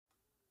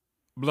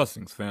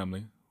Blessings,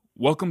 family.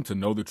 Welcome to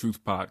Know the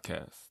Truth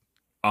Podcast.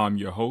 I'm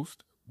your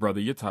host, Brother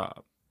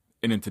Yatab,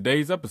 and in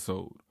today's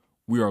episode,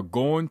 we are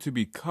going to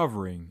be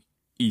covering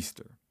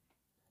Easter.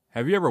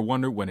 Have you ever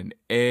wondered what an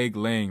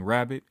egg-laying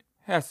rabbit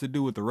has to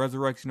do with the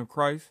resurrection of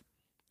Christ?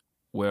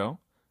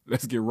 Well,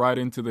 let's get right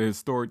into the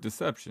historic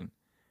deception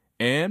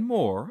and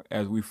more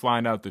as we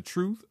find out the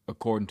truth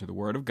according to the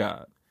Word of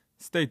God.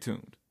 Stay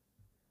tuned.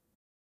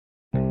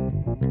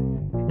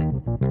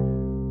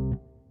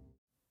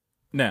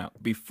 Now,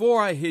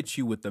 before I hit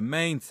you with the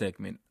main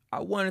segment, I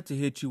wanted to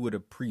hit you with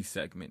a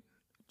pre-segment.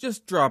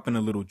 Just dropping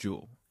a little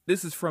jewel.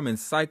 This is from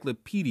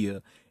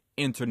Encyclopedia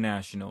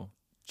International,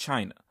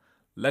 China.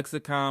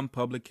 Lexicon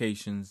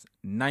Publications,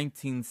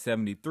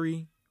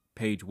 1973,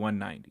 page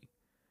 190.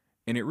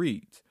 And it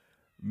reads,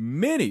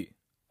 many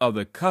of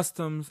the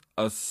customs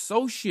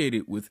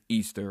associated with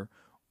Easter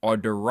are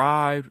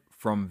derived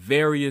from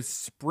various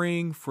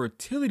spring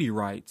fertility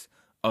rites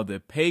of the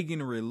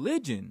pagan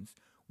religions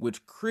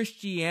which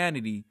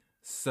Christianity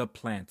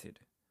supplanted.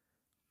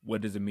 What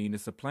does it mean to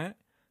supplant?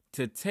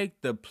 To take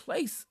the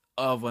place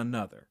of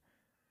another,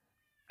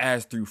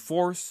 as through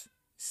force,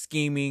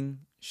 scheming,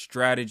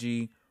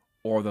 strategy,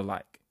 or the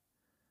like.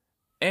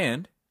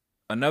 And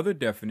another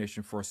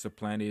definition for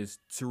supplant is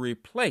to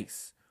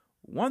replace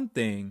one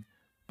thing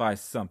by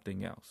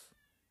something else.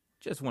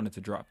 Just wanted to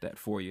drop that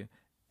for you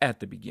at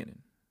the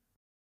beginning.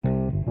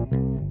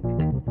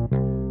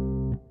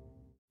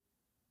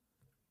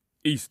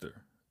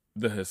 Easter,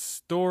 the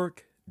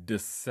historic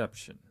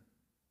deception.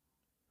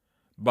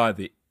 By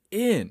the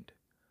end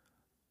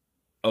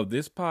of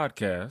this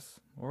podcast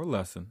or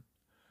lesson,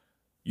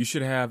 you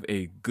should have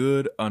a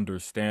good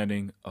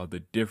understanding of the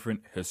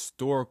different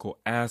historical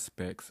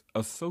aspects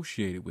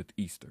associated with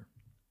Easter.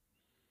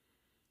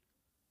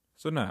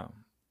 So now,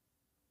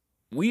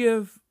 we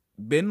have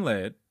been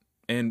led,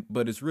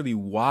 but it's really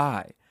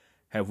why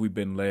have we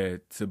been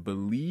led to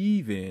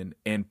believe in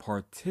and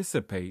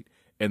participate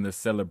in the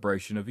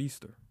celebration of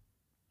Easter?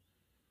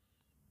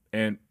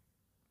 And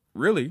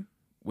really,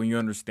 when you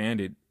understand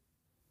it,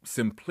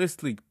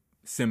 simplistically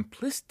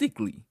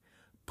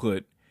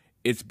put,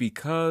 it's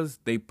because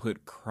they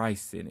put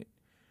Christ in it.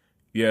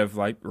 You have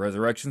like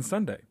Resurrection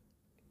Sunday,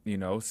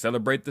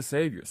 celebrate the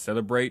Savior,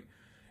 celebrate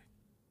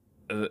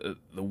the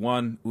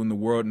one whom the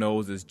world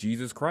knows as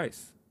Jesus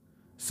Christ.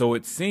 So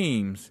it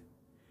seems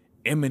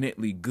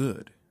eminently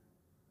good.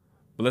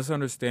 But let's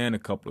understand a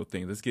couple of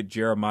things. Let's get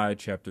Jeremiah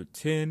chapter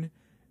 10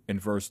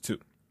 and verse 2.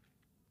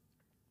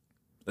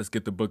 Let's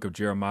get the book of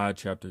Jeremiah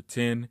chapter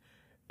 10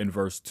 and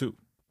verse 2.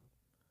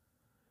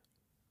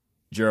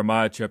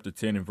 Jeremiah chapter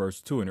 10 and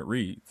verse 2, and it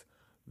reads,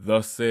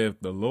 thus saith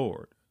the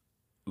Lord,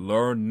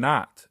 learn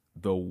not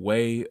the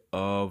way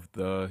of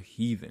the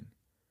heathen,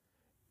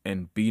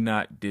 and be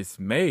not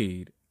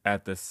dismayed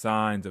at the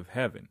signs of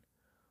heaven,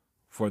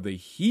 for the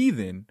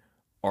heathen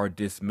are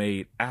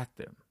dismayed at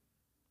them.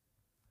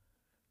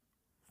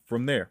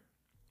 From there,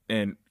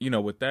 and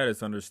with that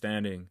is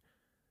understanding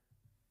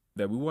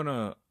that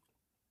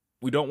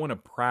we don't want to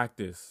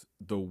practice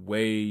the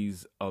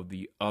ways of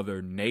the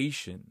other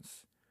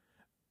nations,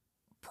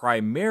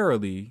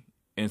 primarily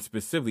and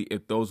specifically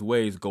if those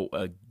ways go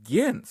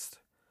against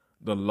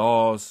the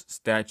laws,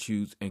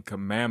 statutes, and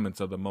commandments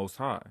of the Most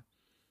High.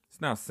 It's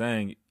not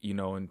saying,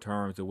 in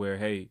terms of where,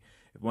 hey,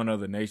 if one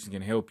other nation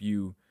can help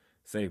you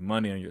save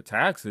money on your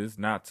taxes,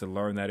 not to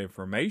learn that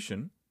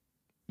information,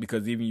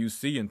 because even you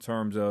see in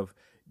terms of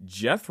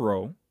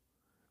Jethro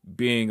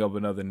being of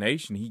another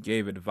nation, he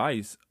gave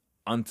advice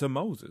unto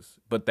Moses,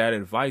 but that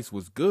advice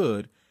was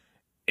good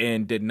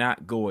and did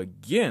not go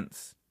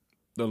against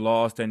the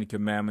laws and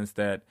commandments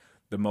that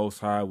the Most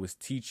High was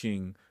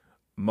teaching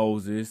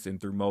Moses, and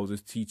through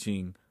Moses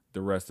teaching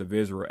the rest of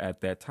Israel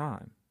at that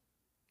time.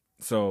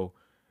 So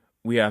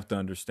we have to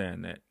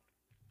understand that.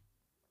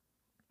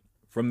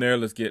 From there,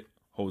 let's get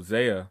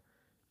Hosea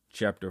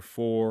chapter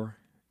 4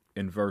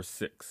 and verse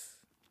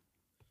 6.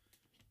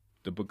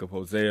 The book of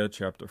Hosea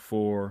chapter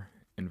 4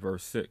 and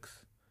verse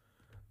 6.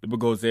 The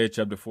book of Hosea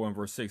chapter 4 and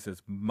verse 6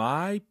 says,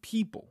 my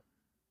people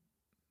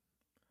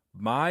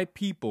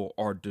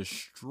are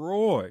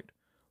destroyed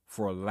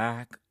for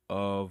lack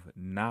of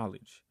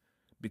knowledge.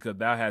 Because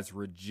thou hast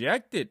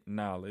rejected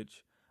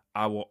knowledge,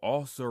 I will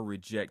also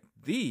reject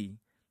thee,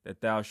 that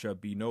thou shalt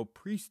be no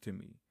priest to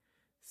me.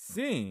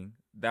 Seeing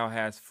thou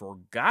hast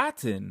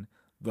forgotten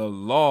the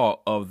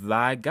law of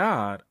thy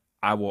God,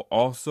 I will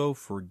also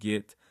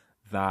forget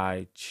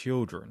thy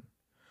children.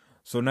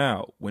 So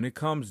now, when it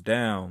comes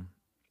down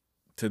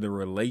to the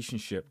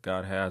relationship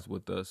God has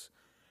with us,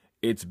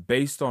 it's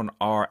based on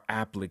our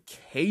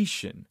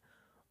application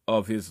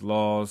of his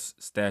laws,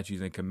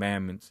 statutes, and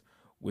commandments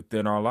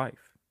within our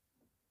life.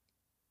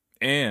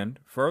 And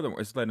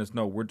furthermore, it's letting us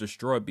know we're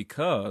destroyed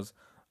because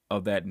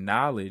of that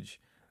knowledge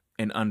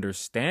and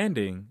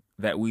understanding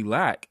that we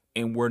lack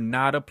and we're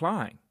not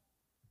applying.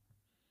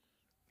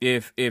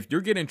 If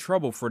you're getting in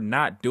trouble for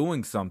not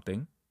doing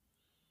something,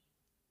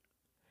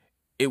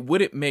 it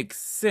wouldn't make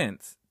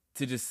sense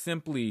to just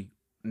simply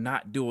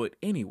not do it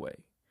anyway.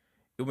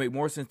 it would make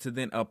more sense to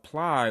then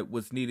apply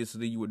what's needed so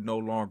that you would no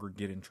longer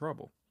get in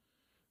trouble.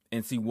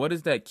 And see, what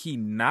is that key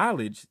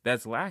knowledge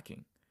that's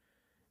lacking?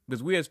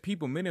 Because we as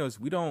people, many of us,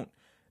 we don't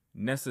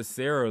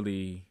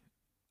necessarily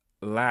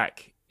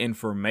lack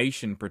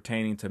information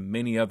pertaining to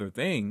many other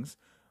things.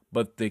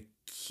 But the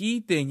key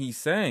thing he's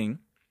saying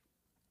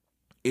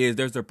is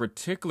there's a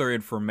particular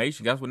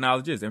information. That's what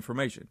knowledge is,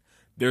 information.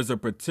 There's a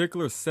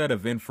particular set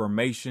of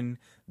information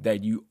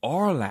that you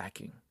are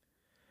lacking.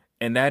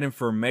 And that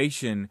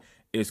information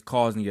is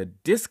causing a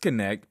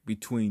disconnect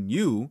between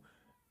you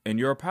and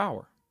your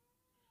power.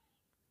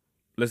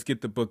 Let's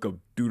get the book of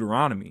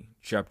Deuteronomy,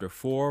 chapter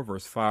 4,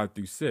 verse 5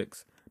 through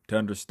 6, to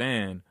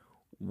understand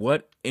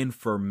what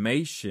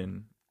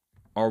information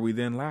are we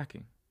then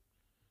lacking.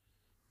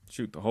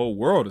 Shoot, the whole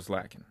world is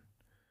lacking.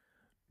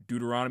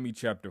 Deuteronomy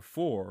chapter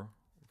 4,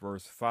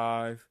 verse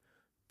 5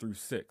 through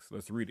 6.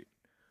 Let's read it.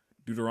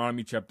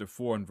 Deuteronomy chapter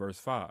 4 and verse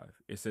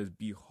 5. It says,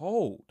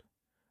 "Behold,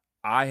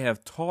 I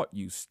have taught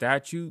you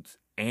statutes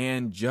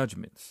and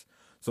judgments."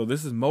 So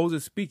this is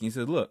Moses speaking. He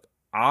says, look,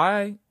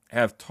 I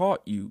have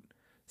taught you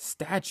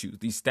statutes.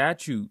 These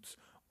statutes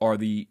are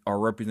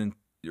representative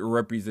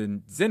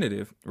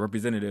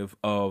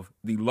of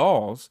the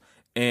laws,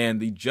 and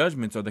the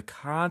judgments are the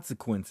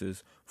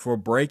consequences for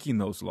breaking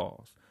those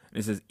laws. And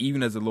it says,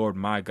 even as the Lord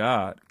my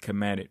God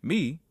commanded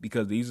me,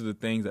 because these are the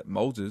things that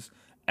Moses,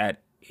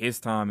 at his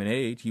time and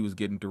age, he was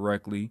getting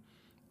directly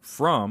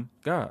from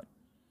God.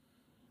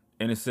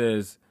 And it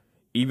says,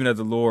 even as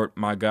the Lord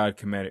my God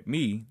commanded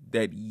me,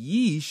 that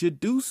ye should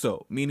do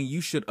so, meaning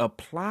you should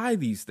apply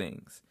these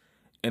things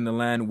in the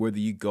land whither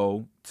you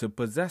go to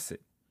possess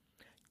it.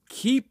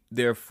 Keep,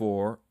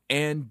 therefore,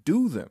 and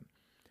do them.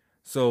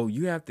 So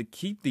you have to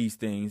keep these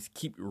things,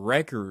 keep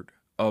record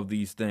of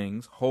these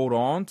things, hold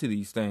on to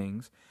these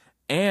things,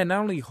 and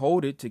not only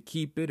hold it to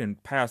keep it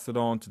and pass it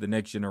on to the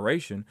next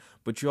generation,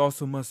 but you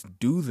also must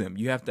do them.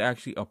 You have to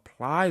actually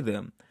apply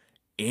them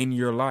in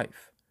your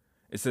life.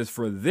 It says,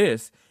 for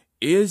this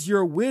is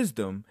your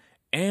wisdom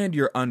and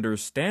your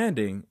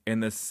understanding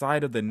in the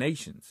sight of the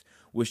nations,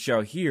 which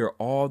shall hear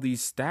all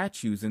these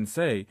statutes and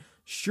say,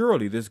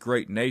 surely this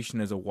great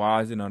nation is a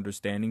wise and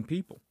understanding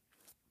people.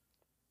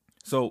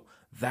 So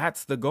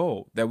that's the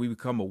goal, that we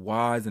become a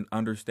wise and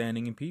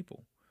understanding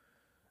people.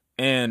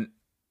 And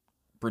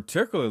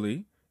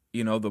particularly,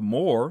 the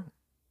more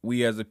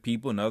we as a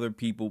people and other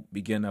people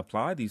begin to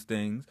apply these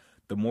things,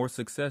 the more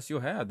success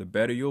you'll have, the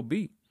better you'll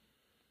be.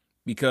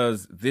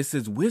 Because this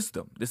is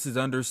wisdom. This is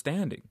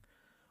understanding.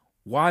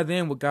 Why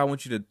then would God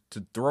want you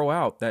to throw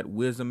out that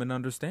wisdom and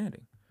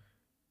understanding?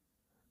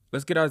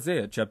 Let's get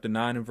Isaiah chapter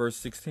 9 and verse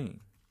 16.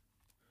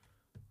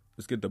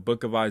 Let's get the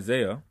book of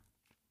Isaiah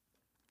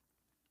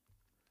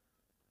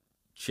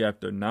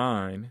chapter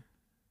 9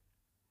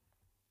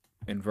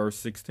 and verse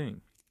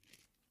 16.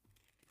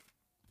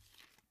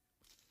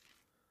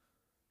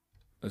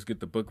 Let's get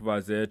the book of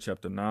Isaiah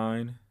chapter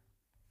 9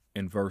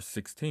 and verse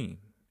 16.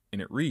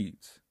 And it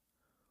reads,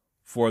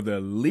 "For the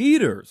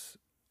leaders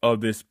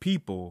of this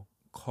people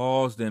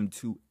cause them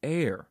to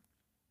err,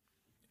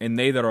 and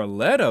they that are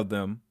led of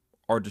them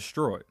are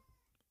destroyed."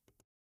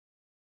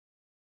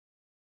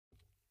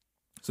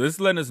 So this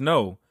is letting us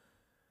know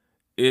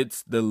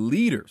it's the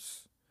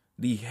leaders,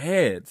 the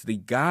heads, the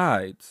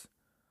guides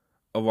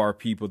of our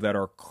people that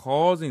are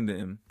causing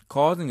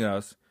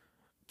us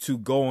to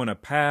go on a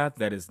path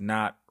that is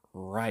not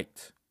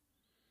right.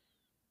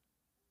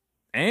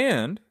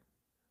 And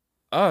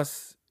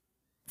us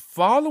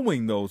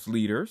following those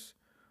leaders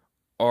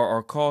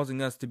are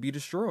causing us to be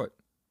destroyed.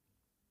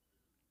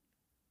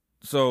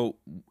 So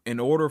in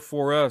order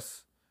for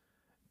us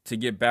to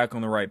get back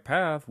on the right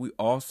path, we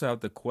also have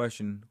to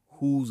question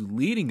who's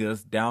leading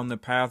us down the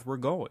path we're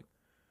going.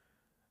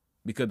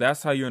 Because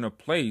that's how you're in a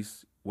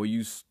place where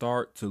you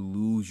start to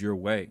lose your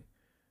way.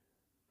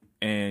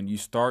 And you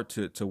start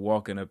to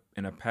walk in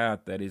a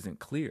path that isn't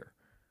clear.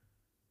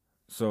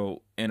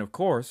 So, and of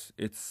course,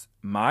 it's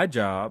my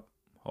job,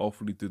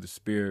 hopefully through the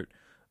Spirit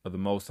of the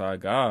Most High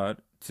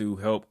God, to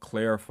help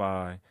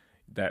clarify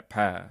that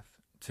path,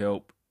 to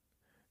help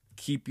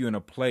keep you in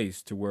a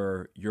place to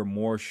where you're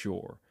more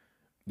sure,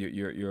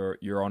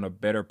 you're on a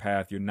better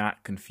path, you're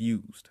not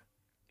confused.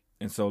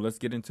 And so let's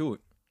get into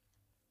it.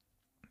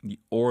 The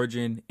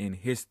origin and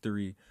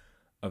history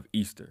of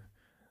Easter.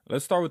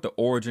 Let's start with the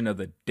origin of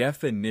the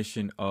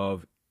definition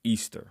of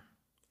Easter.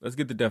 Let's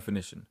get the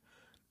definition.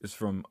 It's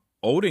from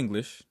Old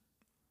English,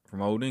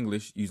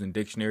 using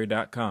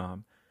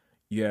dictionary.com.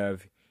 You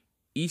have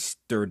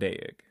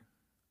Easterdag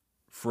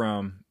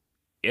from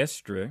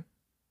Estre,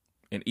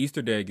 and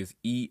Easterdag is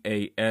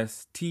Easterdeag,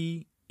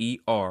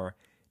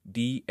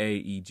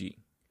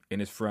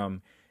 and it's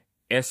from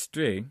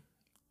Estre,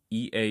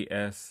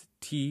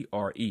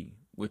 Eastre,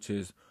 which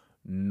is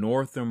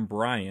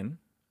Northumbrian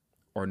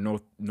or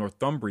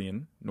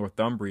Northumbrium,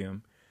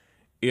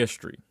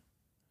 Estri.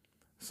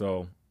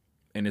 So,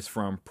 and it's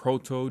from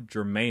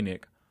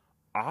Proto-Germanic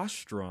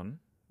Astron,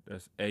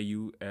 that's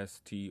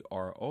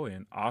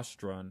Austron,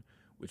 Astron,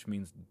 which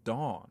means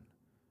dawn.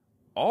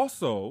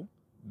 Also,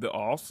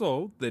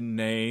 Also the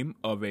name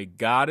of a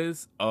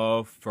goddess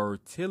of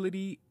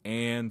fertility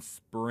and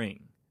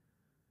spring,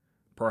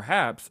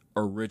 perhaps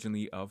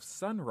originally of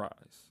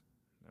sunrise.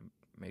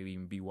 Maybe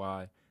even be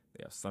why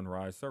they have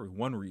sunrise service.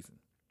 One reason.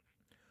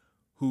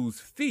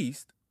 Whose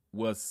feast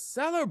was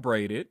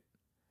celebrated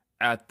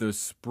at the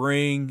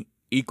spring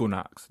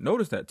equinox.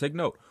 Notice that. Take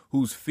note.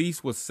 Whose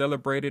feast was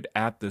celebrated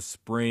at the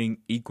spring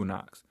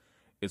equinox.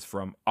 It's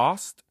from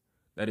Ost,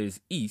 that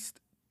is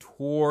east,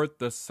 toward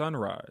the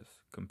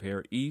sunrise.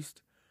 Compare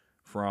east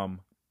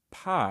from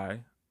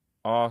Pi,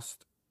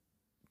 Ost,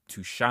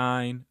 to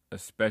shine,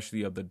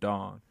 especially of the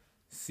dawn.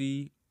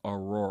 See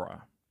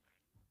aurora.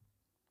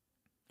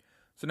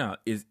 So now,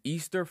 is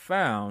Easter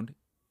found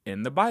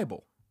in the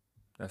Bible?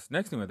 That's the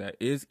next thing with that.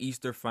 Is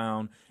Easter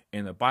found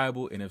in the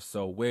Bible? And if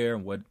so, where?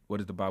 And what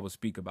does the Bible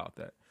speak about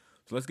that?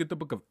 So let's get the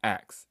book of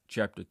Acts,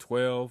 chapter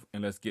 12,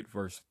 and let's get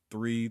verse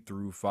 3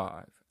 through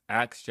 5.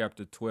 Acts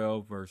chapter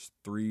 12, verse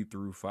 3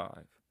 through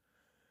 5.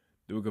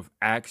 The book of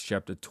Acts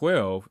chapter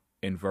 12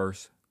 and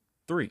verse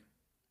 3.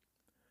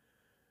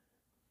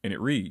 And it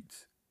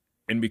reads,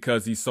 "And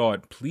because he saw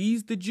it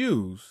pleased the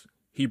Jews,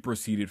 he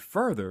proceeded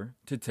further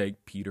to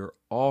take Peter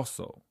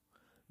also.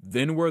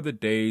 Then were the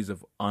days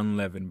of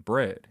unleavened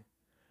bread.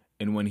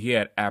 And when he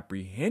had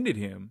apprehended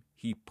him,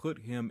 he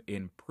put him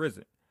in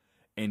prison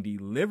and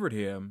delivered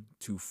him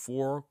to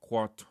 4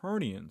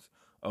 quaternions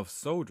of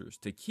soldiers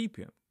to keep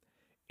him,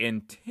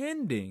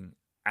 intending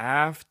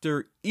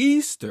after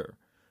Easter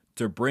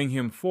to bring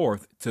him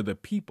forth to the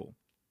people.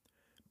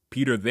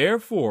 Peter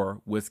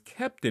therefore was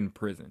kept in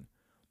prison,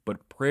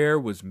 but prayer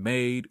was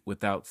made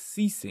without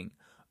ceasing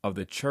of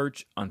the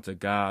church unto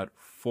God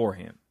for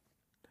him."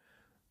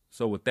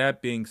 So with that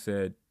being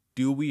said,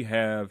 do we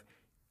have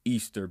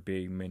Easter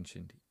being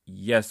mentioned?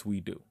 Yes,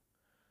 we do.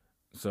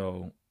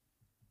 So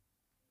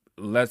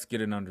let's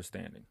get an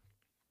understanding.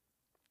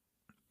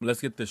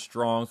 Let's get the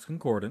Strong's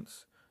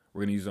Concordance.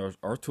 We're going to use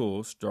our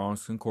tools,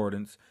 Strong's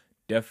Concordance,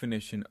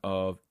 definition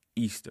of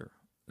Easter.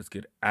 Let's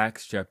get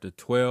Acts chapter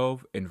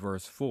 12 and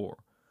verse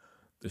 4.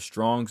 The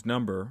Strong's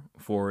number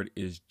for it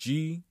is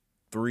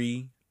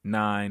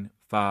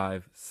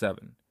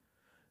G3957.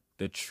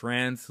 The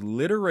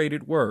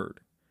transliterated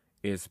word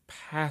is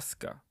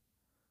Pascha.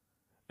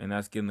 And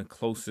that's getting the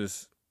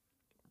closest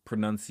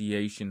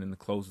pronunciation and the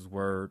closest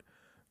word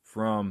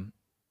from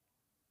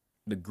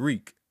the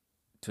Greek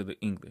to the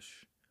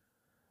English.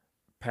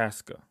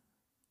 Pascha.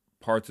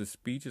 Parts of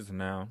speech is a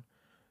noun.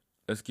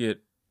 Let's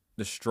get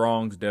the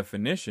Strong's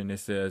definition. It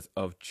says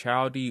of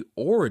Chaldee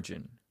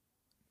origin.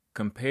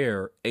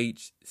 Compare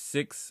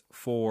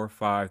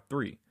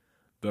H6453.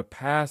 The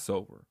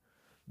Passover.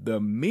 The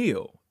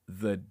meal,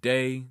 the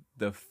day,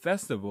 the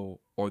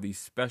festival, or the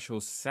special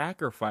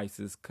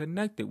sacrifices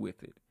connected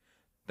with it.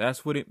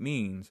 That's what it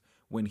means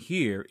when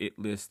here it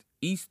lists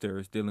Easter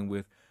as dealing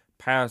with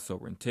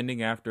Passover,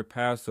 intending after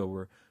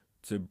Passover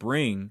to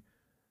bring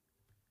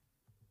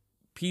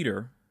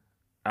Peter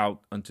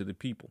out unto the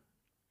people.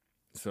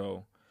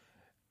 So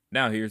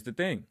now here's the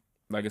thing.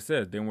 Like I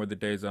said, then were the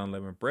days of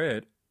unleavened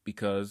bread,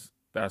 because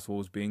that's what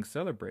was being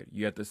celebrated.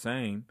 You had the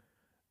same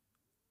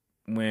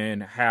when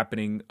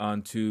happening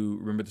unto,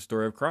 remember the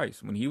story of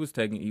Christ. When he was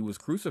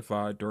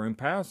crucified during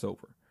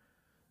Passover.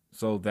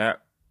 So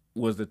that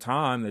was the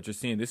time that you're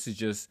seeing. This is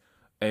just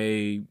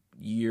a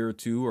year or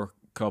two or a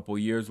couple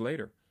years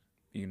later,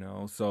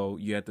 so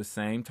you at the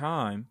same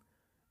time.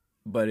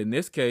 But in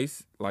this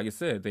case, like I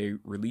said, they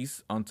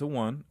released unto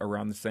one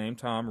around the same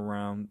time,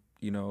 around,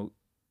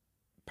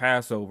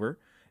 Passover.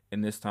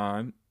 And this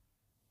time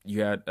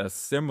you had a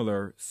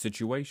similar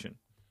situation.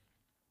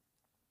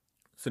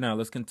 So now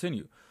let's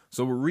continue.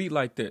 So we'll read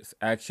like this,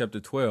 Acts chapter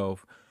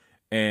 12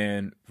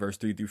 and verse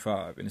 3 through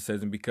 5. And it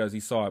says, "And because he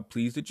saw it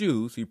pleased the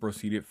Jews, he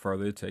proceeded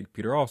further to take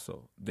Peter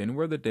also. Then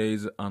were the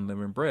days of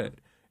unleavened bread.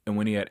 And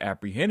when he had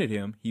apprehended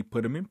him, he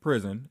put him in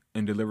prison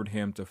and delivered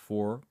him to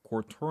 4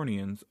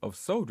 quaternions of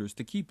soldiers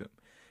to keep him,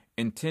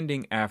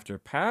 intending after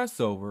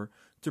Passover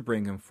to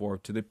bring him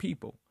forth to the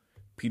people.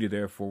 Peter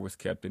therefore was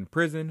kept in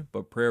prison,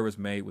 but prayer was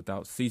made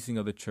without ceasing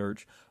of the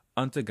church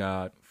unto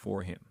God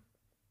for him."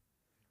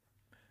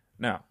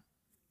 Now,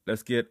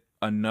 let's get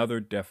another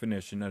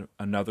definition,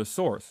 another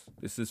source.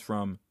 This is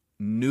from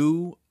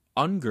New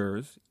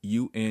Unger's,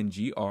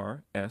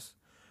 UNGRS,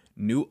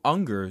 New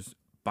Unger's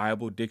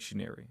Bible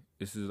Dictionary.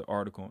 This is an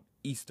article on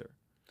Easter.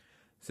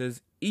 It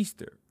says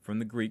Easter, from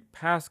the Greek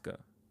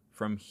Pascha,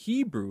 from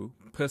Hebrew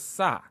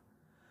Pesach,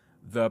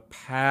 the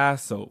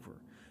Passover,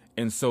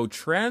 and so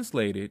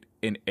translated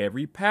in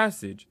every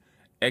passage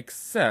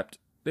except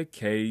the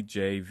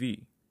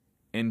KJV,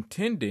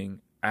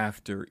 intending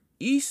after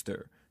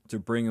Easter to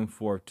bring him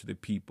forth to the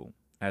people,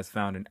 as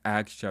found in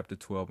Acts chapter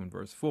 12 and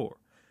verse 4.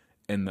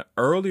 In the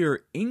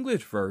earlier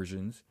English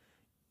versions,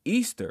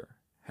 Easter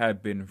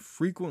had been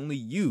frequently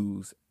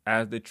used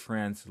as the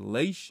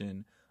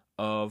translation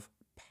of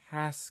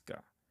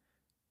Pascha,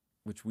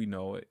 which we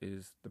know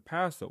is the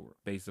Passover,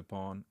 based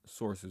upon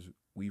sources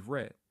we've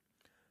read.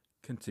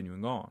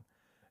 Continuing on.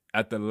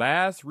 At the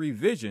last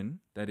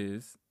revision, that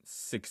is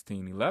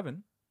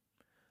 1611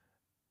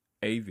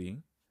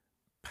 AV,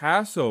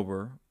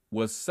 Passover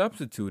was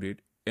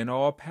substituted in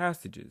all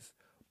passages,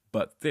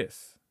 but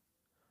this.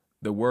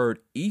 The word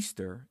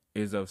Easter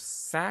is of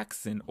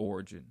Saxon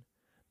origin.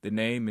 The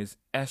name is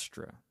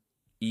Estra,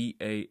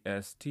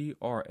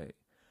 Eastra,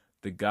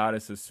 the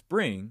goddess of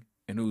spring,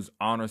 in whose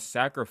honor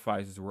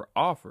sacrifices were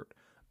offered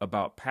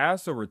about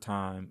Passover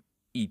time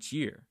each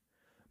year.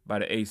 By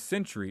the 8th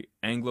century,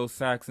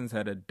 Anglo-Saxons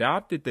had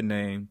adopted the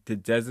name to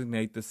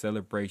designate the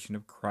celebration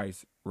of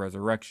Christ's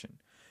resurrection.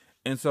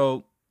 And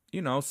so,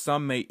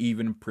 some may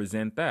even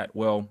present that.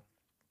 Well,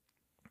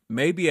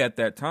 maybe at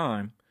that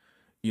time,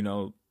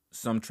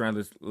 some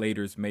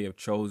translators may have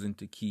chosen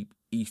to keep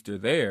Easter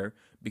there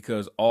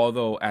because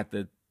although at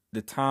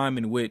the time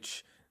in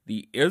which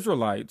the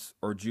Israelites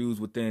or Jews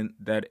within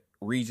that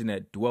region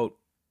that dwelt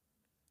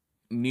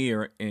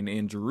near and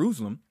in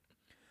Jerusalem,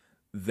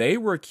 they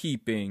were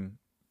keeping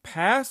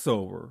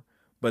Passover,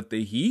 but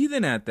the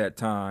heathen at that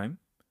time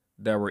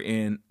or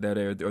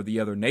the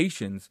other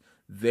nations,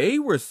 they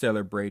were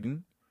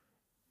celebrating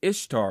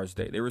Ishtar's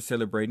Day. They were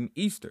celebrating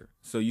Easter.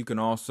 So you can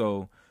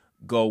also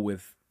go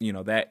with,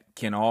 that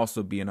can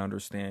also be an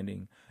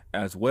understanding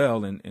as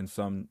well, and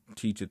some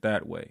teach it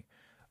that way.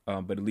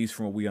 But at least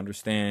from what we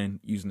understand,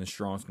 using the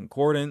Strong's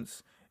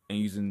Concordance and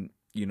using,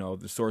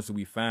 the sources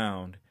we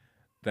found,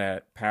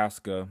 that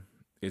Pascha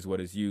is what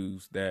is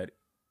used, that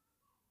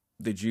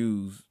the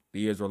Jews,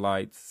 the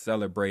Israelites,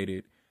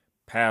 celebrated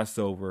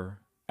Passover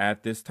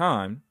at this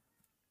time,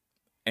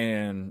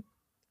 and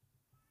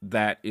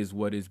that is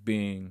what is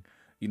being,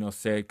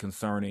 said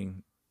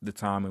concerning the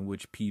time in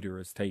which Peter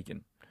is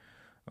taken.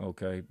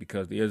 Okay,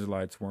 because the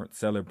Israelites weren't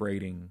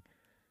celebrating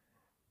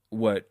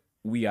what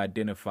we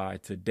identify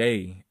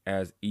today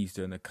as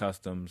Easter and the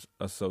customs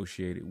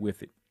associated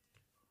with it.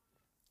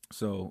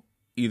 So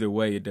either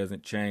way, it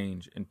doesn't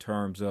change in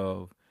terms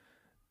of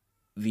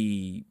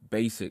the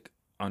basic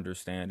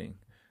understanding.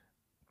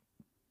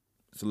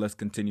 So let's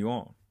continue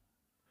on.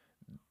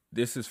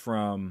 This is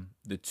from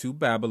The Two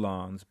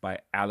Babylons by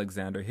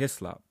Alexander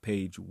Hislop,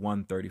 page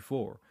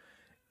 134.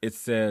 It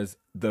says,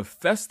 the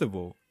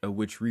festival of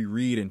which we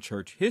read in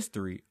church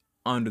history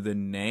under the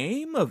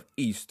name of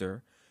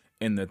Easter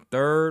in the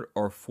 3rd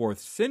or 4th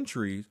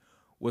centuries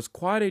was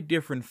quite a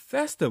different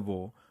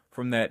festival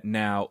from that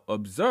now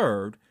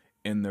observed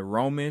in the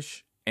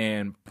Romish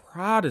and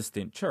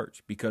Protestant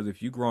church. Because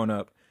if you've grown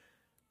up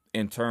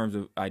in terms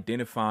of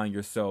identifying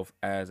yourself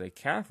as a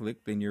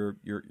Catholic, then you're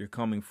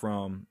coming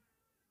from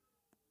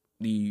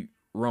the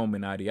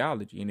Roman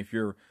ideology. And if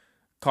you're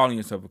calling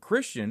yourself a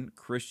Christian,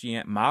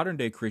 modern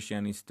day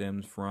Christianity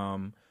stems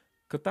from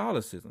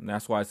Catholicism.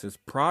 That's why it says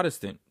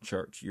Protestant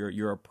church.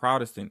 You're a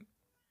Protestant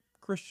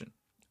Christian,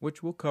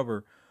 which we'll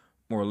cover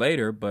more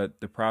later.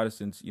 But the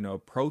Protestants,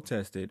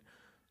 protested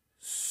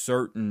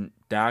certain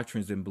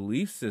doctrines and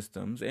belief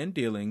systems and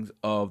dealings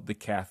of the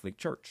Catholic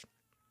Church,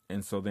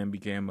 and so then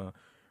became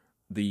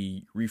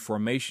the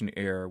Reformation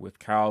era with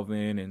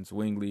Calvin and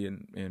Zwingli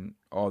and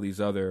all these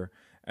other,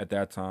 at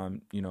that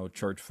time,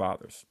 church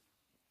fathers.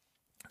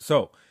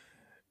 So,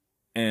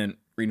 and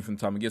reading from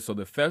the time again, so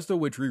the festival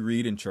which we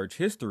read in church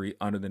history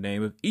under the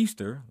name of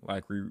Easter,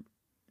 like we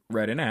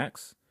read in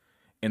Acts,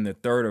 in the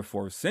 3rd or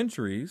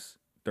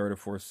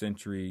 4th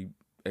century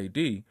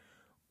AD,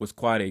 was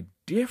quite a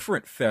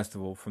different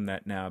festival from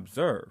that now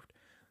observed.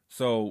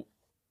 So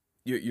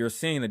you're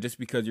seeing that just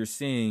because you're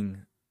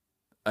seeing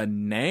a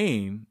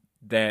name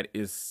that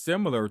is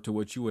similar to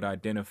what you would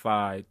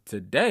identify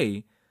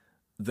today,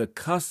 the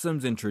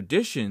customs and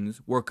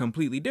traditions were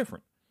completely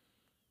different.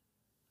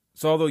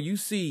 So although you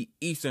see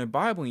Easter in the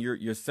Bible and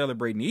you're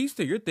celebrating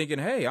Easter, you're thinking,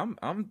 hey,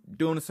 I'm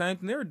doing the same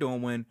thing they're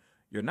doing, when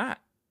you're not.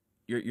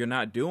 You're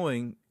not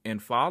doing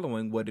and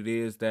following what it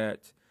is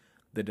that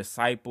the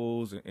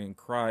disciples in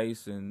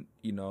Christ and,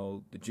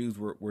 the Jews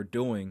were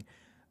doing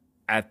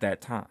at that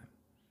time.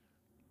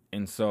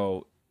 And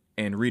so,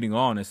 and reading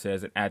on, it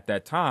says that at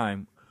that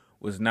time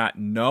was not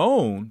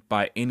known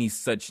by any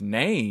such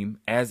name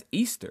as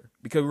Easter.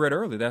 Because we read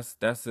earlier, that's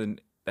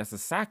a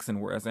Saxon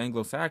word, that's an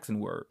Anglo-Saxon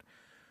word.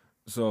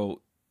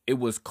 So it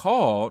was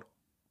called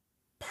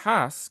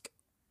Pasch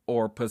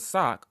or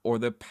Pesach, or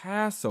the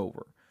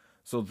Passover.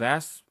 So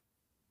that's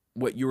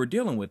what you were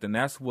dealing with, and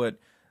that's what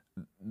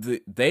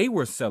they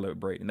were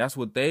celebrating. That's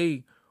what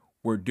they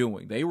were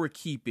doing. They were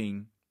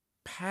keeping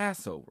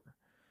Passover.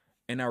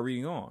 And now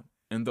reading on,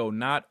 and though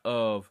not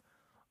of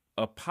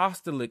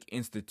apostolic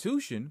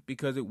institution,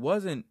 because it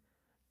wasn't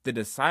the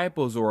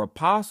disciples or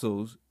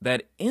apostles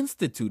that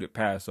instituted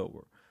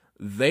Passover.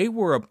 They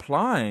were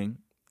applying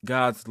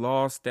God's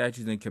laws,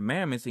 statutes, and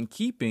commandments and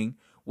keeping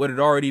what had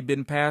already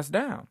been passed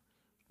down.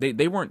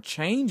 They weren't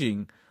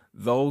changing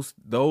those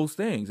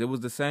things. It was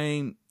the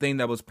same thing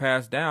that was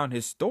passed down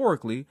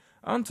historically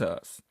unto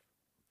us.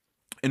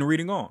 And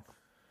reading on.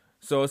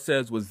 So it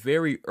says, was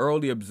very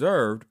early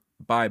observed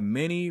by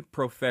many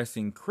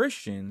professing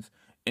Christians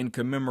in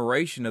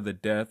commemoration of the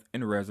death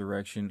and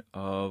resurrection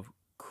of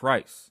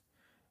Christ.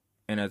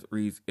 And as it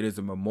reads, it is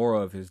a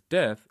memorial of his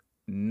death,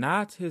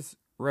 not his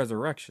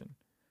resurrection.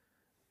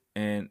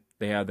 And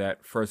they have that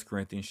 1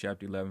 Corinthians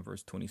chapter 11,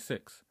 verse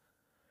 26.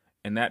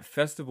 And that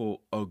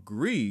festival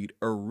agreed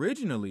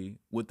originally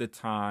with the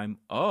time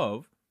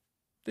of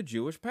the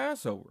Jewish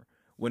Passover,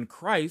 when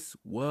Christ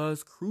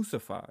was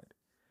crucified.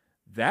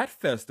 That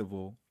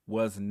festival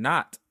was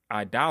not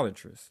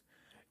idolatrous,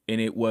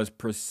 and it was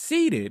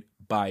preceded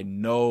by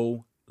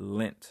no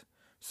Lent.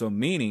 So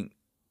meaning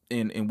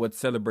in what's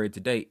celebrated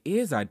today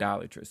is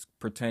idolatrous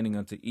pertaining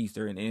unto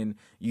Easter. And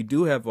you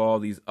do have all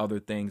these other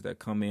things that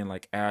come in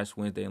like Ash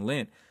Wednesday and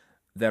Lent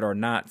that are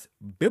not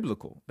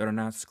biblical, that are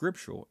not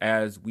scriptural,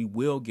 as we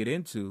will get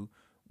into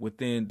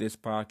within this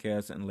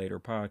podcast and later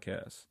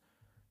podcasts.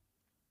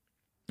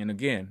 And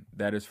again,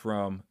 that is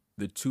from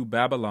The Two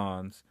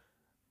Babylons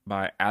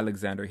by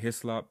Alexander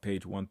Hislop,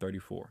 page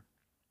 134.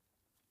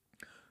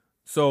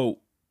 So,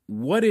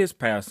 what is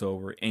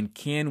Passover, and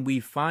can we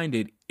find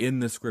it in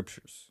the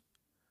scriptures?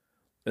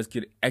 Let's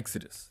get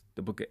Exodus,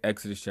 the book of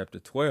Exodus, chapter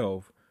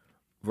 12,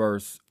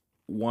 verse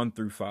 1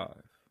 through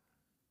 5.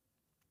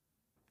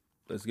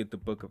 Let's get the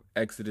book of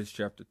Exodus,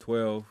 chapter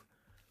 12,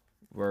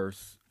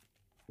 verse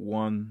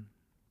 1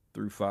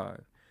 through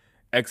 5.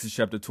 Exodus,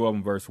 chapter 12,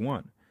 and verse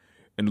 1.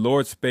 And the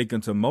Lord spake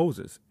unto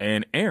Moses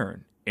and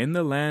Aaron in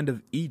the land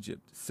of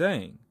Egypt,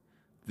 saying,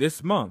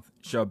 This month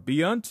shall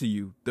be unto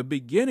you the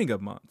beginning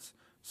of months.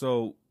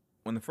 So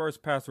when the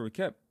first Passover was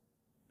kept,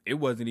 it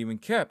wasn't even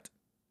kept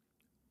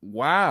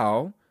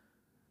while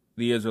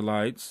the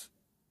Israelites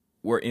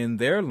were in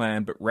their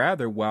land, but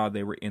rather while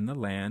they were in the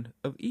land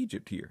of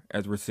Egypt here,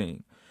 as we're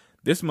seeing.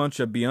 This month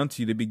shall be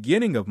unto you the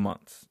beginning of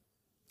months.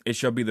 It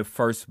shall be the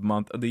first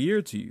month of the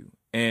year to you.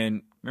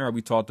 And remember,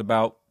 we talked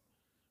about,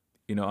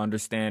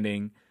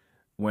 understanding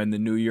when the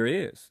new year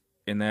is.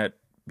 In that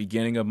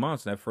beginning of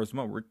months, that first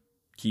month, we're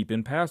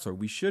keeping Passover.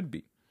 We should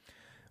be.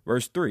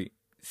 Verse 3,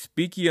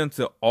 Speak ye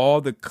unto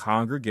all the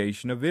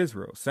congregation of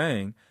Israel,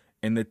 saying,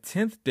 In the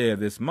 10th day of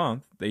this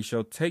month they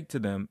shall take to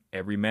them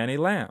every man a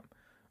lamb,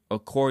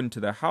 according to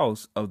the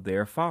house of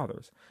their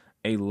fathers,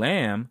 a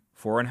lamb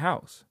for an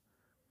house.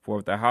 For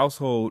if the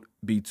household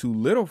be too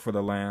little for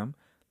the lamb,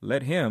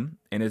 let him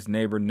and his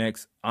neighbor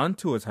next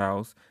unto his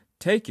house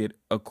take it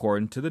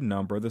according to the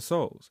number of the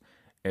souls.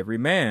 Every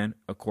man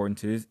according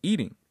to his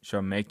eating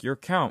shall make your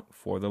count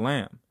for the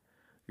lamb.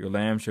 Your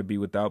lamb shall be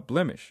without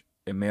blemish,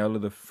 a male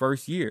of the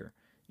first year.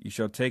 You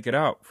shall take it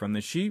out from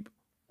the sheep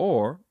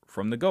or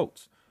from the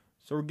goats.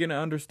 So we're getting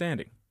an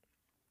understanding.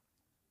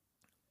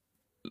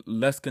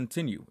 Let's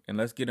continue and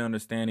let's get an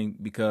understanding,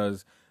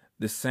 because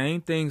the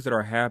same things that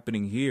are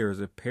happening here is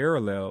a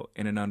parallel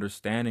in an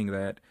understanding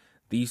that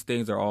these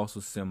things are also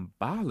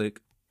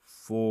symbolic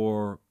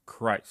for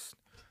Christ.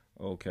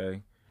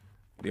 Okay?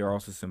 They are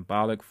also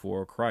symbolic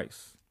for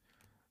Christ.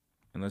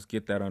 And let's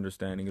get that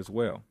understanding as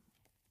well.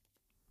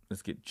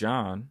 Let's get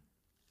John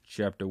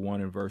chapter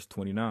 1 and verse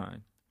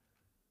 29.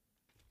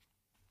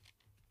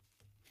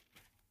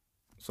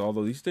 So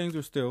although these things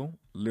are still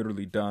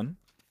literally done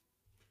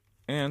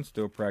and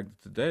still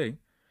practiced today,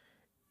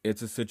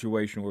 it's a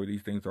situation where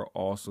these things are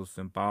also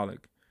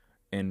symbolic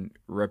and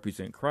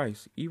represent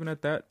Christ, even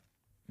at that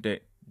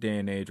day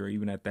and age, or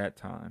even at that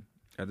time.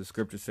 As the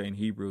scriptures say in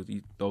Hebrews,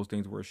 those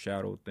things were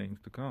shadowed things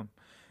to come.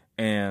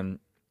 And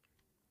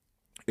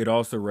it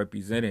also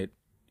represented,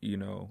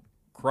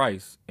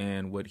 Christ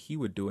and what he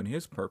would do in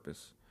his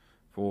purpose.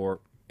 For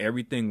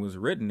everything was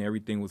written,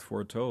 everything was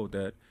foretold,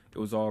 that it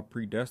was all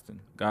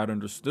predestined. God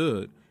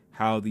understood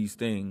how these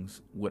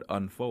things would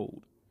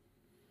unfold.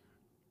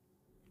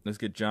 Let's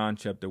get John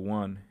chapter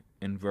 1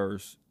 and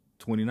verse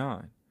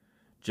 29.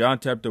 John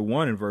chapter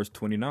 1 and verse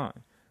 29.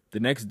 The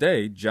next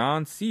day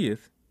John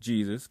seeth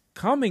Jesus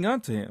coming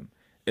unto him,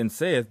 and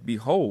saith,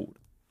 Behold,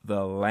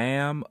 the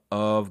Lamb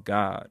of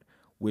God,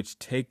 which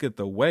taketh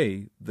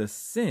away the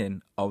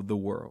sin of the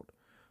world.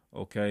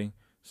 Okay,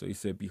 so he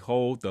said,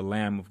 Behold, the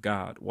Lamb of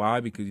God.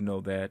 Why? Because you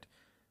know that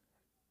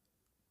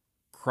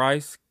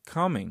Christ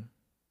coming,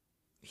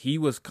 he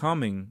was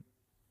coming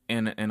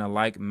in a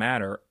like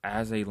matter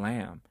as a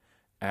lamb,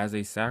 as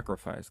a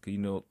sacrifice.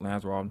 Because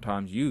lambs were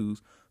oftentimes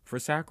used for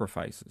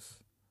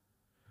sacrifices.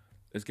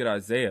 Let's get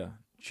Isaiah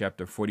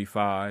chapter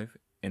 45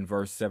 and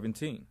verse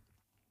 17.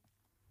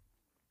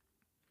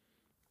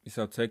 He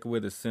shall take away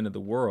the sin of the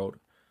world.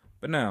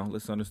 But now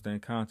let's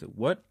understand context.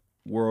 What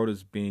world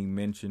is being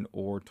mentioned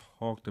or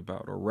talked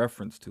about or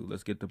referenced to?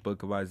 Let's get the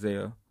book of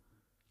Isaiah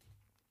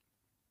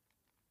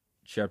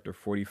chapter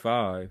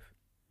 45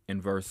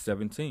 and verse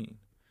 17.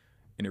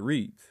 And it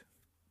reads,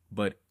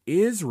 But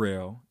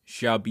Israel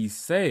shall be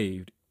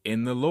saved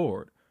in the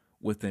Lord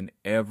with an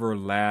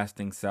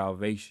everlasting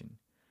salvation.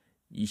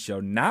 Ye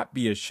shall not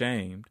be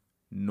ashamed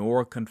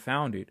nor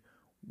confounded,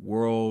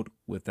 world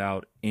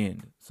without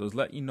end. So it's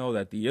letting you know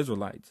that the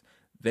Israelites,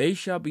 they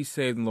shall be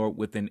saved in the Lord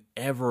with an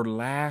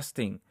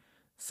everlasting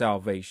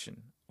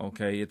salvation.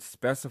 Okay, it's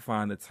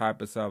specifying the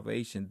type of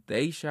salvation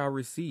they shall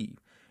receive.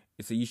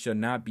 It says, Ye shall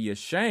not be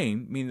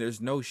ashamed, meaning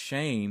there's no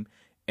shame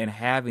in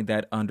having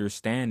that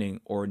understanding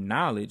or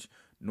knowledge,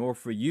 nor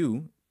for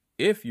you,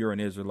 if you're an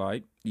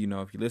Israelite,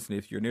 if you listen,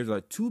 if you're an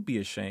Israelite, to be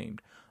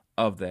ashamed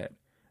of that,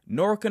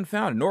 nor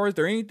confounded, nor is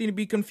there anything to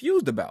be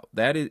confused about.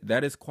 That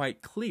is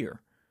quite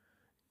clear.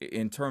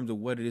 in terms of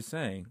what it is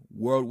saying,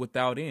 world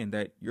without end,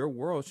 that your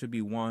world should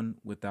be one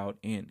without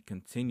end,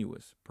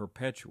 continuous,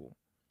 perpetual.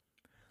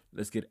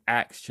 Let's get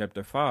Acts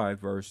chapter 5,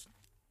 verse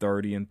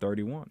 30 and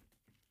 31.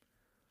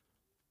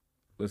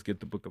 Let's get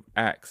the book of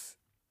Acts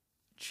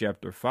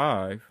chapter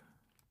 5,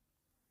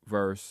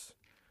 verse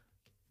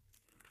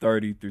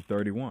 30 through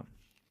 31.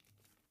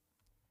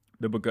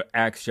 The book of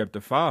Acts chapter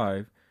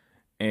 5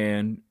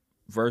 and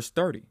verse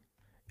 30.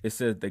 It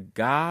says, the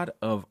God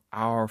of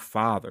our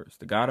fathers,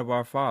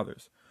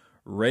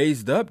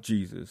 raised up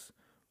Jesus,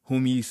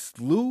 whom ye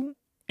slew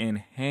and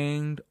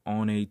hanged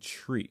on a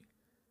tree.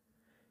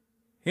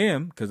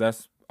 Him, because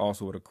that's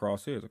also what a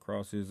cross is. A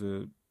cross is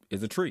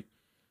a tree.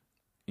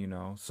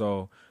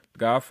 So the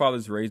God of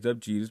fathers raised up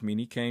Jesus,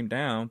 meaning he came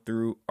down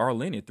through our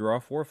lineage, through our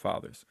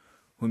forefathers,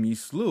 whom ye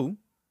slew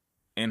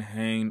and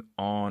hanged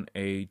on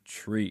a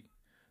tree.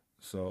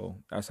 So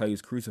that's how he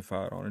was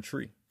crucified, on a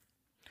tree.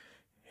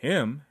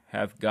 Him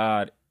hath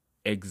God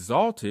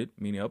exalted,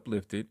 meaning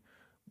uplifted,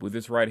 with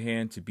his right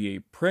hand to be a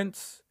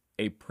prince.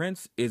 A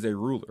prince is a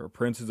ruler. A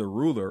prince is a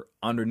ruler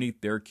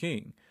underneath their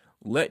king.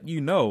 Let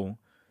you know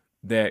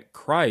that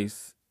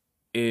Christ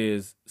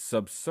is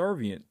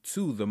subservient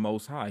to the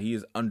Most High. He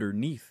is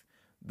underneath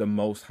the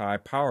Most High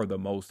power, the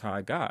Most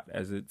High God,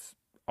 as it's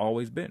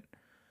always been.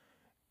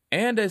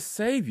 And a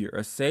Savior.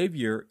 A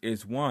Savior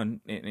is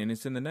one, and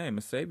it's in the name.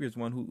 A Savior is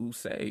one who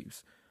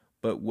saves.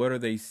 But what are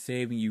they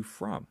saving you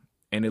from?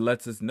 And it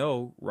lets us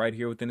know right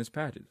here within this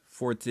passage.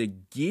 For to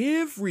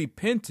give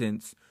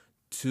repentance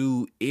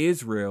to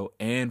Israel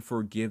and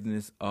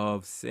forgiveness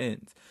of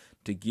sins.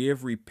 To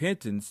give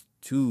repentance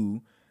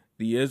to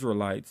the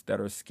Israelites that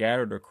are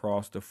scattered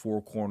across the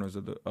four corners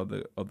of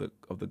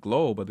the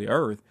globe, of the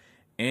earth,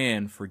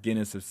 and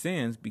forgiveness of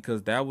sins,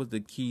 because that was the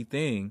key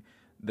thing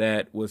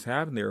that was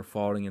happening. They were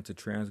falling into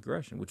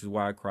transgression, which is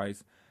why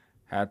Christ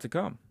had to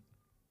come.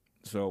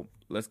 So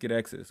let's get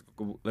Exodus.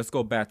 Let's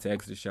go back to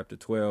Exodus chapter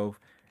 12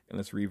 and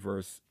let's read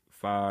verse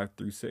 5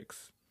 through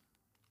 6.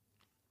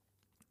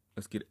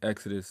 Let's get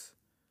Exodus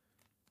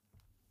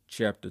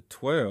chapter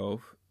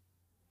 12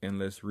 and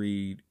let's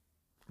read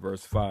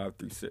verse 5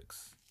 through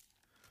 6.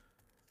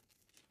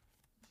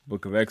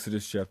 Book of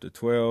Exodus chapter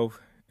 12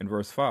 and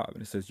verse 5.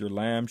 And it says, your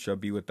lamb shall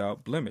be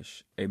without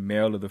blemish, a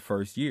male of the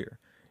first year.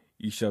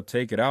 Ye shall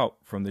take it out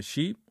from the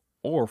sheep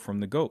or from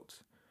the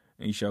goats,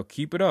 and ye shall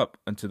keep it up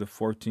unto the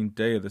 14th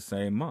day of the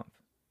same month.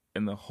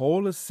 And the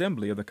whole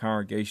assembly of the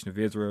congregation of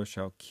Israel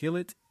shall kill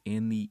it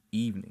in the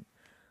evening.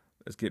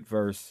 Let's get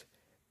verse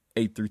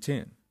 8 through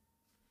 10.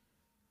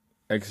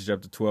 Exodus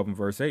chapter 12 and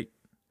verse 8.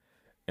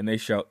 And they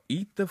shall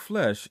eat the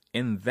flesh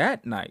in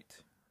that night,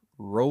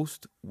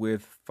 roast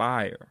with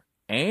fire,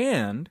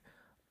 and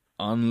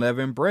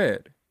unleavened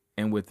bread,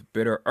 and with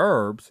bitter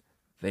herbs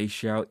they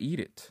shall eat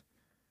it.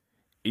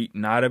 Eat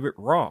not of it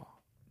raw,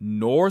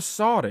 nor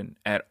sodden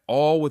at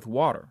all with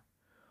water,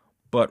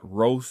 but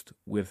roast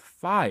with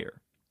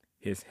fire,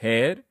 his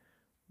head,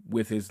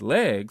 with his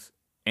legs,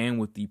 and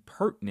with the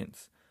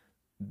purtenance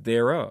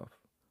thereof.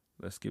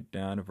 Let's skip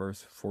down to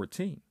verse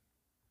 14.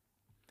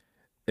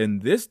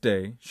 And this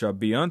day shall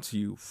be unto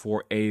you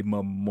for a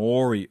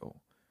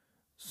memorial.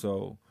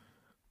 So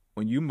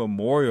when you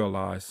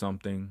memorialize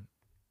something,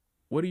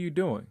 what are you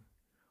doing?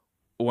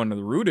 One of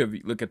the root of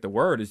it, look at the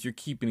word, is you're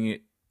keeping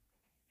it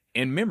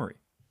in memory.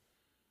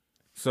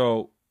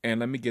 So, and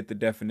let me get the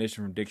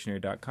definition from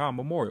dictionary.com.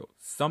 Memorial,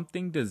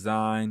 something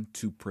designed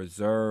to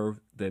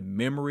preserve the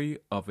memory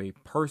of a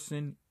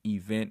person,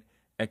 event,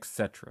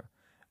 etc.,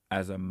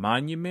 as a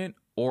monument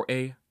or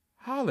a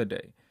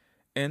holiday.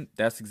 And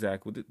that's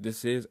exactly what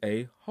this is,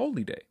 a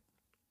holy day.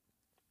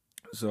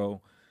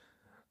 So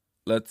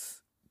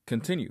let's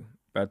continue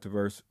back to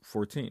verse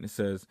 14. It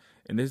says,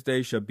 and this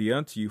day shall be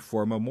unto you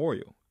for a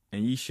memorial,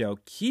 and ye shall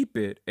keep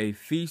it a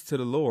feast to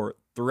the Lord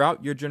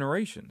throughout your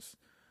generations.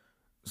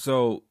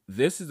 So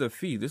this is a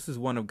feast. This is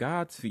one of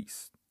God's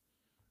feasts.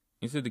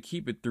 He said to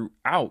keep it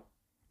throughout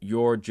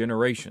your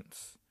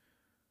generations.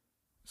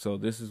 So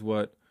this is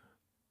what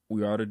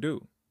we are to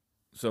do.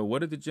 So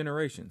what are the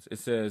generations? It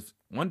says,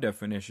 one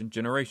definition,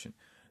 generation,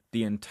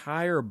 the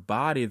entire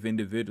body of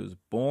individuals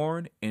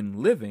born and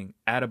living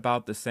at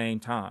about the same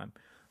time.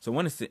 So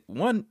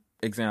one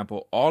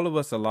example, all of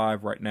us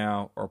alive right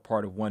now are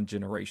part of one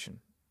generation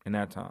in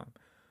that time.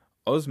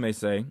 Others may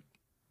say,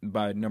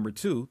 by number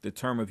 2, the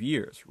term of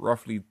years,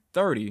 roughly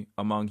 30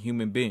 among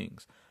human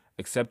beings,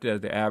 accepted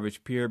as the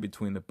average period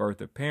between the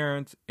birth of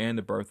parents and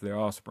the birth of their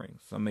offspring.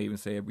 Some may even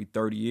say every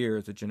 30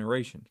 years a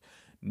generation.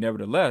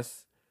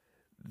 Nevertheless,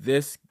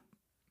 this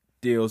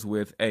deals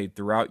with,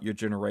 throughout your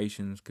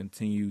generations,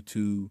 continue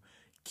to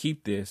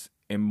keep this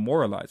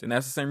immortalized. And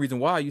that's the same reason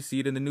why you see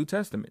it in the New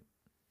Testament.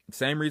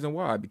 Same reason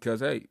why,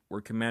 because,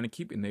 we're commanded to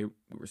keep it.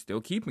 We're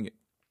still keeping it.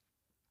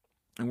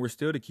 And we're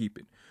still to keep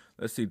it.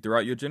 Let's see,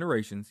 throughout your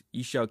generations,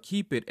 ye shall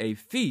keep it a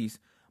feast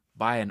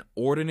by an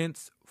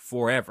ordinance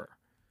forever.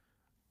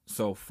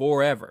 So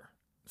forever.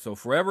 So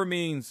forever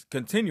means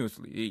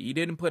continuously. He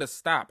didn't put a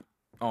stop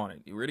on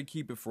it. We're to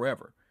keep it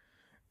forever.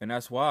 And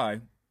that's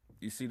why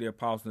you see the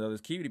apostles and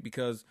others keep it,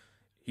 because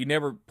He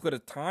never put a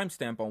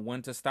timestamp on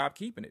when to stop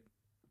keeping it.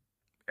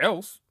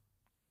 Else,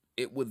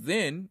 he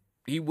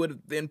would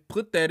have then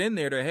put that in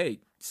there to, hey,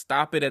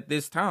 stop it at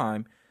this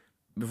time.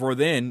 Before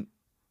then,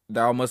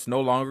 thou must no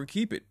longer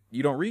keep it.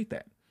 You don't read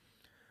that.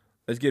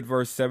 Let's get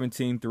verse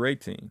 17 through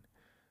 18.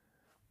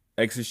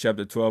 Exodus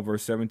chapter 12,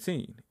 verse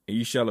 17. And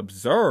ye shall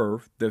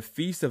observe the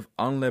feast of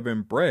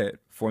unleavened bread,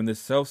 for in the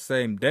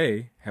selfsame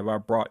day have I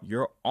brought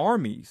your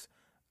armies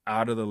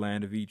out of the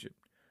land of Egypt.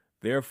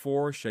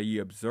 Therefore shall ye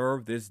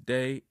observe this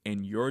day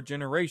in your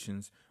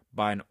generations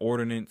by an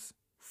ordinance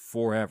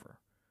forever.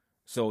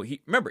 So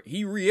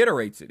he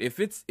reiterates it. If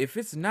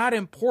it's not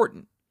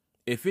important,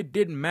 if it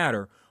didn't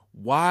matter,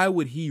 why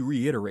would he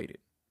reiterate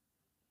it?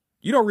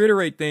 You don't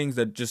reiterate things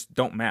that just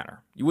don't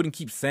matter. You wouldn't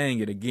keep saying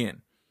it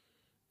again.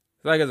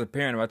 It's like as a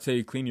parent, if I tell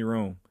you clean your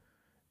room,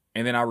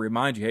 and then I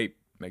remind you, hey,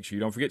 make sure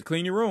you don't forget to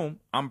clean your room,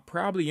 I'm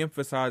probably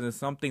emphasizing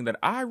something that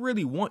I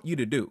really want you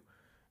to do.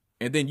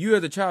 And then you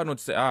as a child know to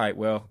say, all right,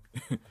 well,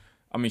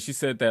 I mean, she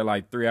said that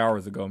like 3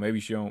 hours ago.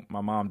 Maybe my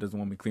mom doesn't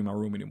want me to clean my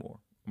room anymore.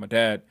 My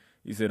dad,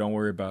 he said, don't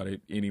worry about it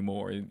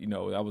anymore. And,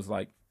 that was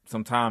like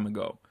some time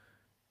ago.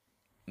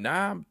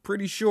 Now, I'm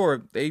pretty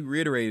sure they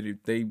reiterated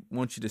they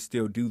want you to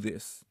still do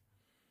this.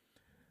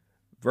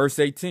 Verse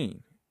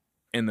 18,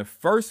 in the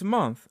first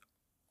month,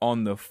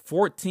 on the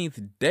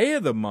 14th day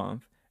of the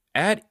month,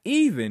 at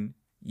even,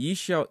 ye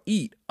shall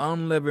eat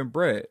unleavened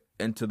bread,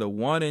 and to the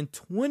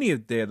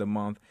 21st day of the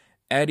month,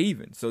 at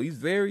even. So he's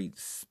very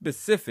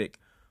specific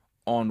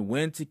on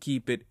when to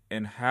keep it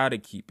and how to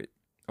keep it.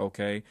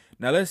 Okay.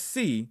 Now let's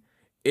see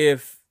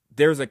if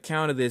there's a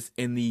count of this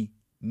in the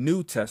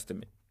New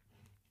Testament.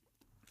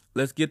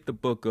 Let's get the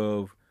book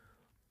of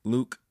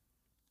Luke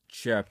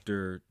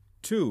chapter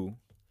 2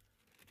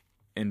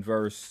 and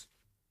verse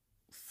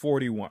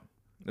 41.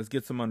 Let's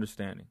get some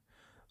understanding.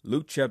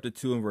 Luke chapter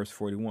 2 and verse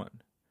 41.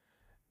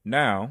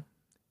 Now,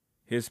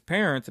 his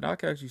parents, and I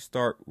can actually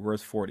start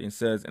verse 40, and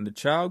says, and the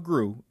child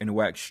grew and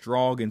waxed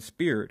strong in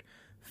spirit,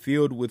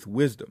 filled with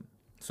wisdom.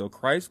 So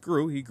Christ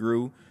grew. He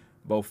grew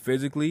both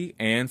physically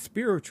and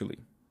spiritually.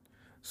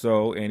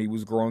 So, and he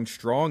was growing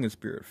strong in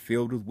spirit,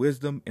 filled with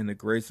wisdom, and the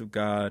grace of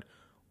God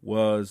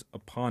was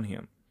upon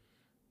him.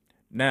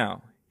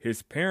 Now,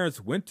 his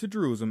parents went to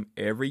Jerusalem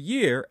every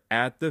year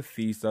at the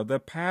feast of the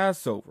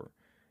Passover.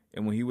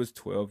 And when he was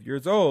 12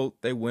 years old,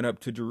 they went up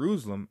to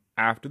Jerusalem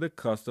after the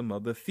custom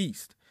of the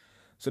feast.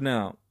 So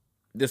now,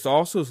 this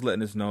also is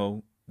letting us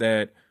know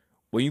that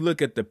when you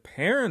look at the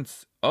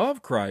parents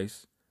of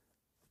Christ,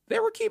 they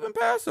were keeping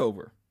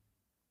Passover.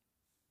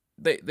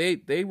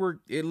 They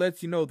were, it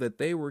lets you know that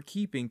they were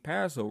keeping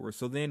Passover.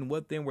 So then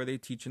what then were they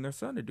teaching their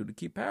son to do, to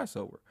keep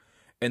Passover?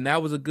 And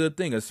that was a good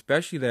thing,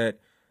 especially that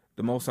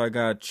the Most High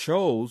God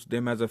chose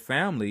them as a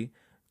family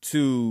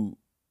to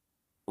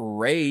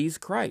raise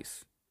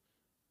Christ.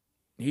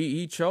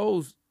 He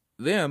chose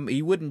them.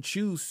 He wouldn't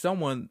choose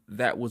someone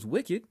that was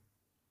wicked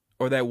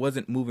or that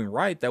wasn't moving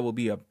right. That would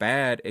be a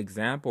bad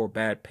example or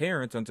bad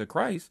parents unto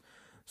Christ.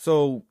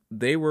 So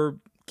they were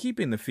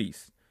keeping the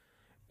feast.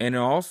 And it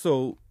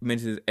also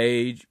mentions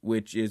age,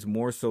 which is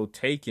more so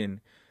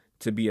taken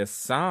to be a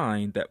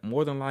sign that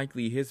more than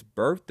likely his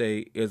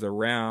birthday is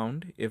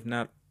around, if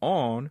not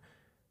on,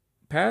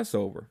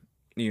 Passover,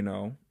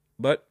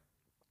 But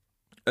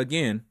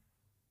again,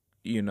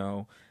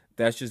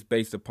 that's just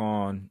based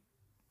upon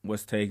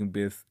what's taken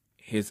with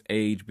his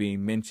age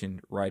being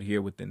mentioned right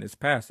here within this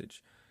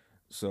passage.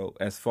 So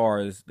as far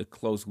as the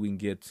close we can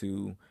get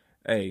to,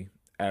 I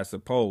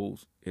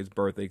suppose his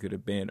birthday could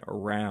have been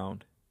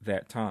around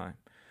that time.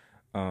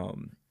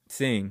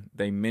 Seeing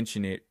they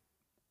mention it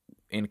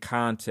in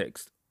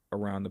context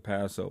around the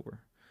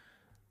Passover.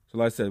 So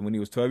like I said, when he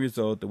was 12 years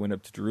old, they went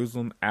up to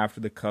Jerusalem after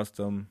the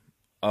custom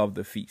of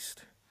the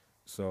feast.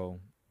 So,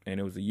 and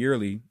it was a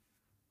yearly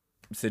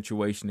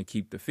situation to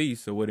keep the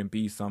feast, so it wouldn't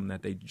be something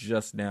that they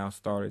just now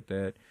started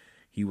that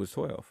he was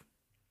 12.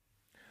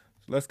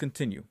 So let's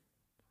continue.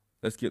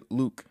 Let's get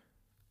Luke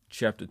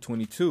chapter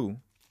 22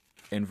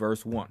 and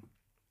verse 1.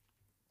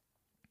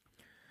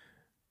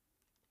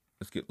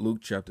 Let's get Luke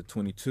chapter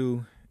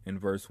 22 and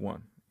verse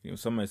 1.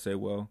 Somebody say,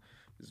 well,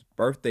 his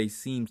birthday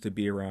seems to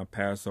be around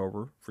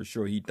Passover. For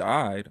sure, he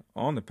died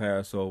on the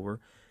Passover.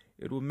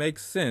 It would make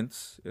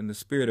sense in the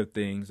spirit of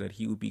things that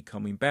he would be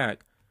coming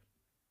back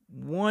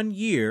 1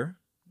 year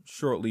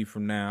shortly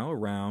from now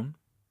around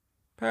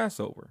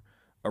Passover,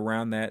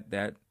 around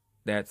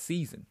that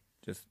season.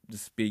 Just to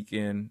speak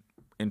in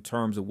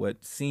terms of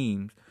what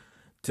seems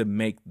to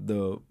make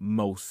the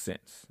most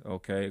sense.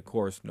 Okay, of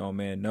course, no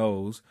man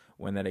knows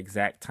when that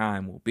exact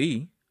time will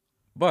be,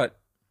 but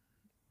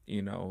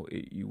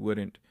you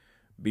wouldn't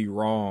be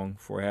wrong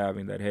for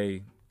having that.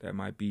 Hey, that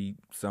might be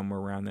somewhere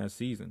around that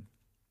season.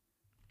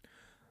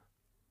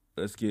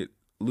 Let's get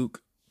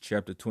Luke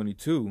chapter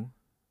 22,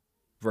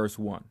 verse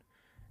 1.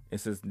 It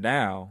says,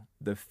 now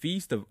the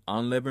feast of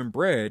unleavened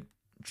bread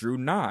drew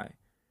nigh,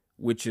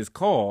 which is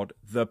called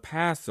the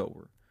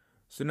Passover.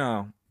 So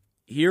now,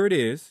 here it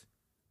is.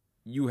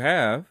 You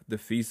have the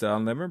feast of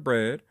unleavened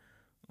bread,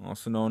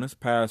 also known as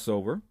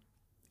Passover.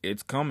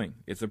 It's coming.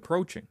 It's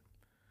approaching.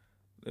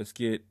 Let's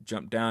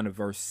jump down to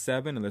verse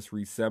 7 and let's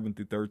read 7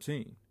 through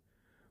 13.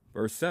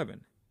 Verse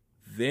 7.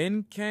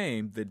 Then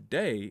came the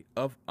day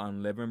of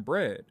unleavened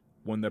bread,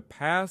 when the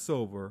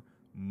Passover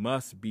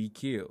must be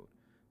killed.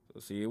 So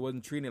see, it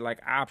wasn't treated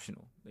like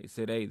optional. They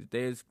said, hey,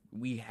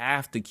 we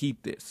have to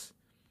keep this.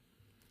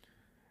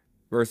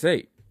 Verse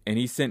 8. And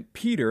he sent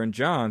Peter and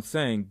John,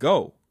 saying,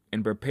 go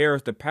and prepare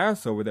us the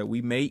Passover that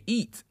we may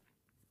eat.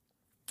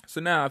 So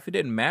now, if it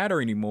didn't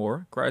matter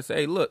anymore, Christ said,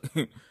 hey, look,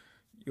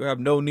 you have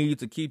no need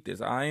to keep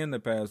this. I am the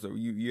Passover.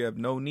 You have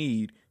no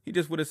need. He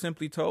just would have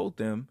simply told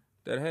them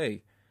that,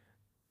 hey,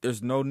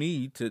 there's no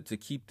need to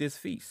keep this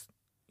feast.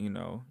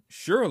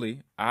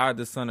 Surely I,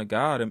 the Son of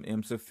God,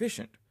 am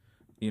sufficient.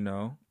 He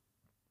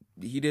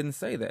didn't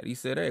say that. He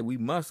said, hey, we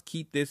must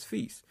keep this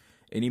feast.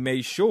 And he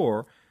made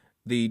sure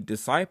the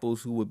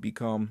disciples who would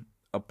become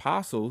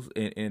apostles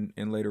and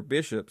later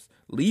bishops,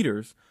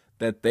 leaders,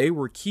 that they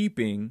were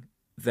keeping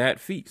that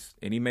feast.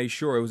 And he made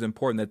sure it was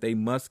important that they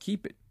must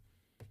keep it.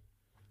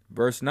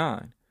 Verse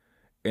 9,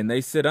 and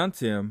they said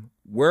unto him,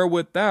 where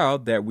wilt thou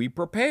that we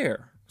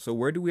prepare? So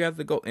where do we have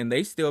to go? And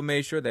they still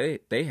made sure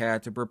that they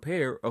had to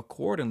prepare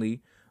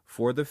accordingly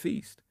for the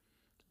feast.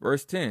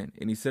 Verse 10,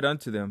 and he said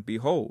unto them,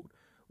 behold,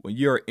 when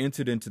you are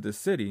entered into the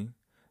city,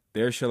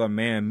 there shall a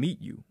man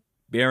meet you,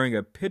 bearing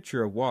a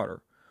pitcher of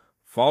water.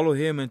 Follow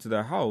him into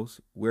the house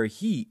where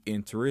he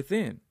entereth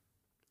in.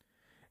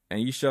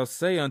 And ye shall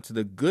say unto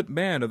the good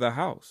man of the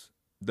house,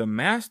 the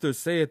master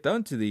saith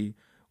unto thee,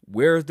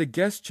 where is the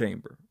guest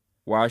chamber,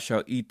 where I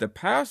shall eat the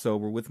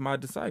Passover with my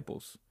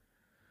disciples?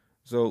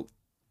 So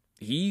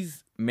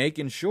he's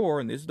making sure,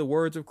 and this is the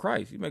words of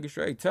Christ, he's making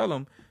sure, hey, tell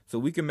him, so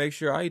we can make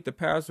sure I eat the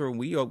Passover and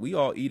we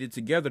all eat it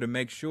together to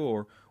make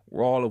sure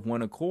we're all of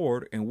one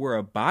accord and we're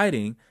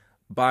abiding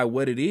by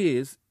what it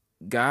is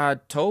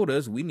God told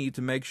us we need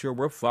to make sure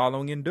we're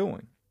following and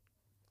doing.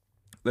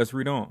 Let's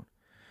read on.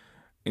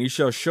 And he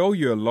shall show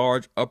you a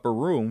large upper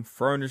room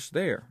furnished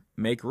there.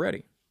 Make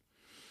ready.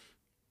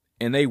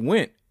 And they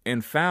went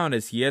and found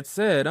as he had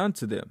said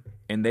unto them,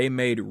 and they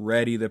made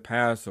ready the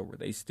Passover.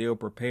 They still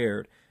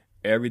prepared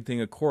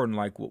everything according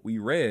like what we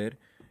read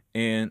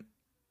in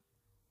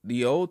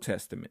the Old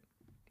Testament.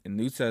 In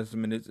the New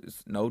Testament,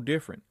 it's no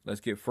different. Let's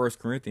get 1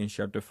 Corinthians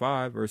chapter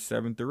 5, verse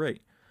 7 through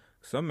 8.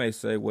 Some may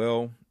say,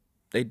 well,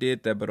 they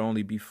did that, but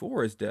only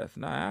before his death.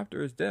 Now,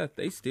 after his death,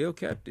 they still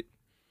kept it.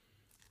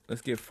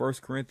 Let's get 1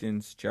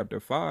 Corinthians chapter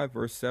 5,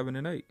 verse 7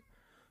 and 8.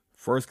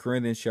 1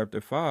 Corinthians chapter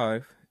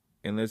 5,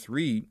 and let's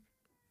read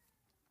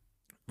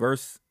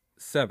verse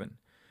 7.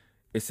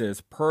 It says,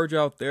 purge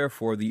out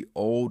therefore the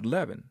old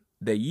leaven,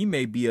 that ye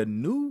may be a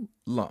new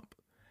lump,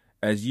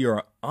 as ye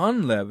are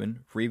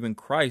unleavened, for even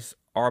Christ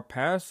our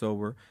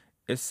Passover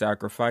is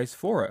sacrificed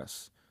for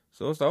us.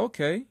 So it's like,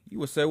 okay, you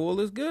would say, well,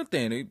 it's good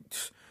then.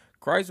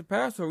 Christ the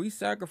Passover, he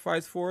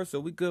sacrificed for us, so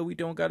we good, we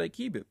don't got to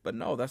keep it. But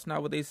no, that's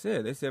not what they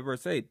said. They said,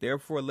 verse 8,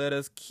 therefore let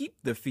us keep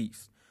the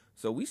feast.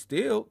 So we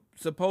still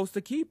supposed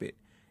to keep it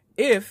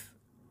if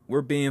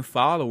we're being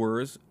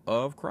followers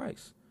of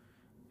Christ.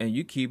 And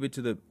you keep it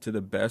to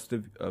the best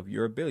of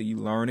your ability. You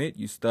learn it,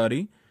 you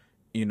study,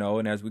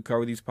 and as we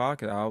cover these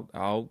podcasts,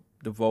 I'll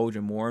divulge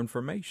in more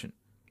information,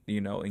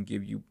 and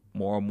give you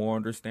more and more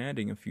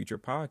understanding in future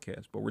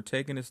podcasts. But we're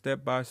taking it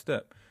step by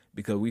step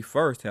because we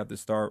first have to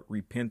start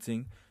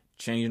repenting,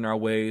 changing our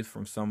ways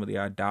from some of the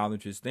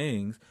idolatrous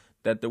things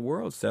that the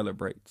world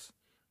celebrates.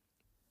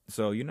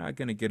 So you're not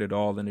going to get it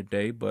all in a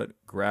day, but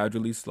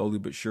gradually, slowly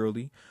but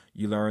surely,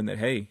 you learn that,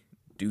 hey,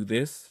 do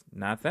this,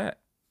 not that.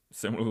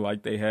 Similar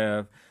like they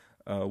have,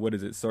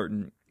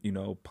 certain,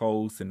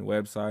 posts and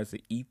websites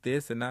that eat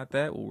this and not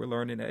that. Well, we're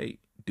learning, hey,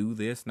 do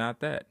this, not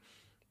that.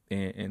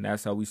 And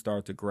that's how we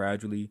start to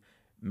gradually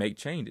make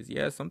changes.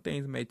 Yeah, some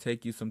things may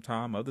take you some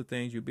time. Other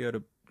things you'll be able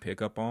to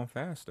pick up on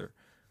faster.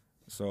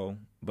 So,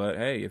 but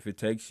hey, if it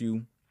takes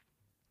you,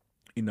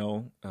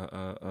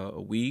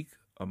 a week,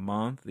 a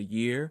month, a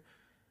year,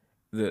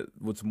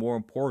 what's more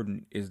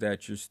important is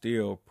that you're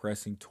still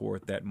pressing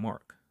toward that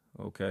mark.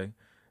 Okay.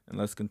 And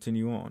let's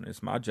continue on.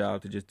 It's my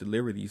job to just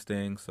deliver these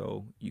things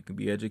so you can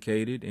be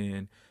educated,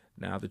 and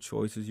now the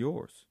choice is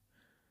yours.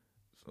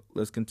 So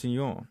let's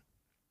continue on.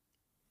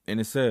 And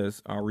it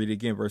says, I'll read it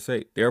again, verse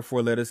 8,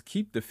 therefore let us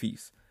keep the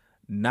feast,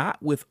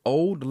 not with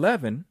old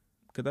leaven,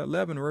 because that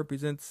leaven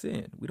represents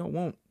sin. We don't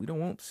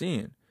want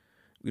sin.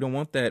 We don't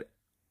want that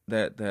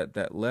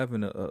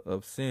leaven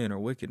of sin or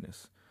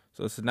wickedness.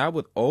 So it's not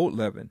with old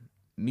leaven,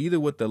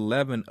 neither with the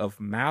leaven of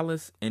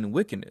malice and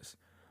wickedness,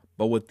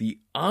 but with the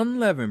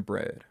unleavened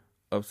bread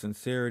of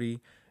sincerity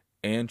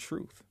and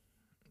truth.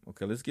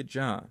 Okay, let's get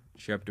John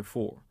chapter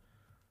 4.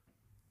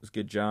 Let's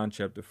get John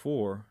chapter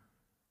 4,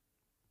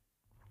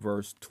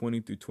 verse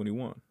 20 through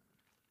 21.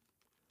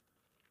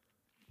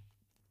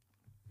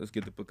 Let's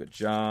get the book of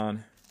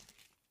John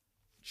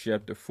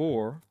chapter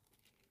 4,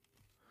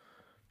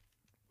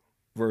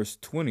 verse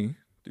 20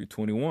 through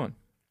 21.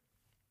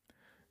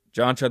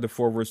 John chapter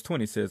 4, verse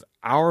 20 says,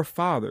 our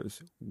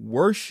fathers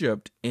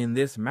worshipped in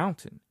this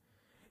mountain,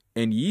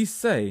 and ye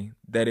say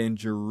that in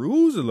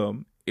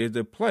Jerusalem is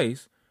the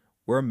place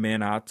where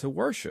men ought to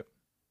worship.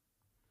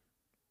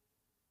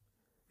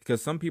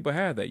 Because some people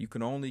have that. You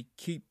can only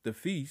keep the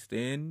feast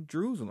in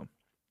Jerusalem.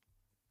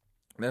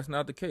 That's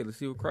not the case. Let's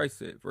see what Christ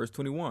said. Verse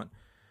 21.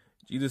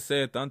 Jesus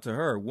saith unto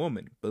her,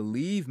 Woman,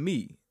 believe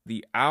me,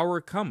 the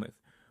hour cometh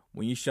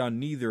when ye shall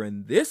neither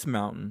in this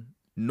mountain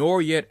nor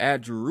yet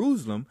at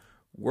Jerusalem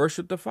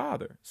worship the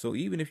Father. So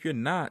even if you're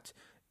not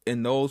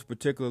in those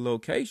particular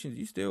locations,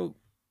 you still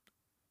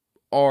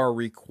are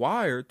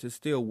required to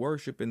still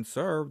worship and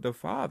serve the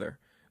Father.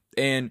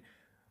 And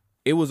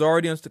it was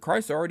already understood.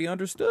 Christ already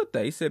understood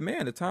that. He said,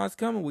 man, the time's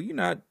coming where you're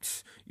not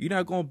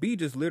going to be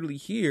just literally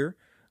here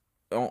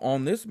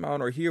on this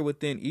mountain or here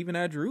within, even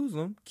at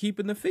Jerusalem,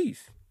 keeping the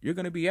feast. You're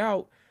going to be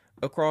out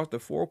across the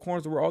four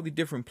corners of all these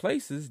different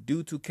places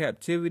due to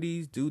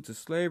captivities, due to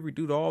slavery,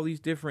 due to all these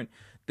different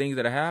things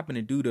that are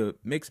happening, due to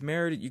mixed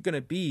marriage. You're going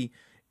to be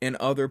in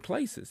other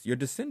places. Your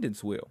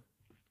descendants will.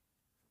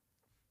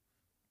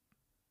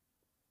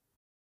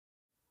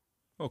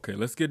 Okay,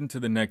 let's get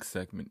into the next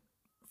segment.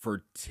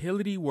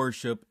 Fertility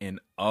worship and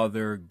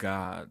other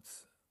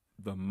gods,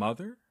 the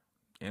mother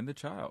and the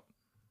child.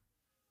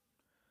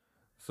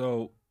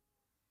 So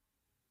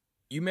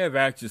you may have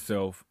asked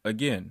yourself,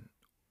 again,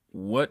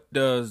 what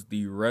does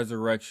the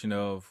resurrection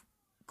of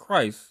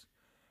Christ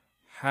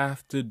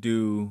have to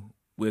do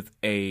with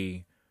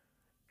a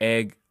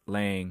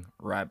egg-laying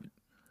rabbit?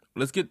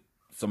 Let's get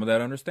some of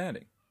that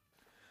understanding.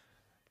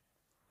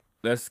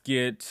 Let's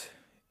get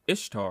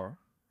Ishtar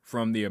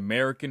from the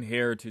American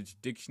Heritage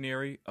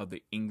Dictionary of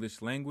the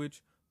English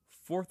Language,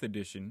 4th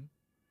edition,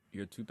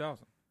 year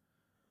 2000.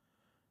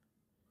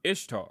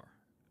 Ishtar,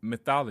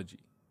 mythology,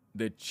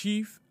 the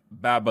chief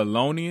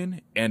Babylonian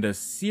and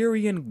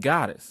Assyrian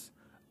goddess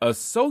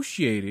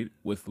associated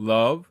with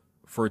love,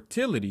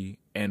 fertility,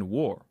 and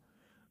war,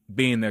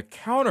 being the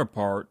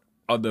counterpart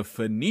of the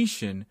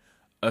Phoenician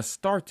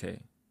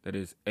Astarte, that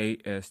is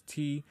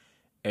Astarte.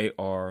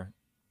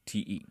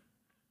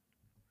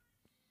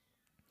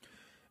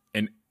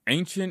 An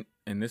ancient,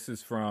 and this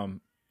is from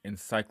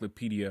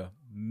Encyclopedia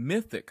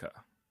Mythica,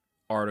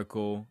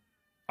 article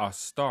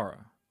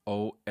Ostara,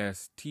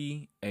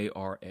 Ostara.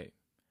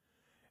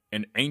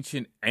 An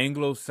ancient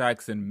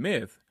Anglo-Saxon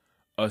myth,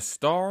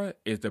 Ostara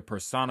is the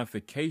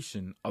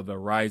personification of the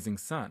rising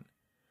sun.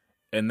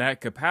 In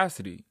that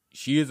capacity,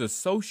 she is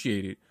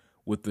associated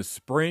with the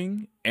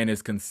spring and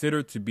is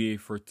considered to be a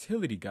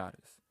fertility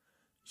goddess.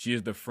 She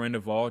is the friend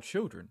of all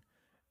children,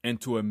 and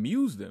to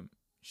amuse them,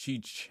 she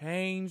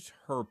changed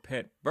her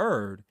pet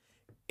bird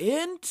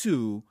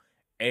into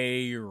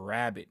a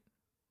rabbit.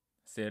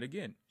 Say it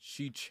again.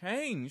 She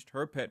changed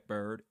her pet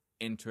bird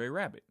into a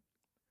rabbit.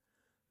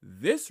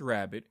 This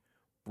rabbit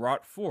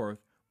brought forth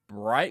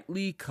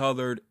brightly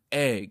colored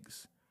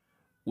eggs,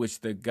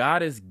 which the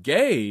goddess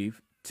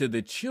gave to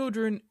the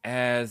children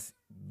as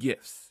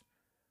gifts.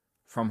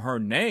 From her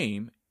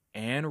name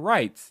and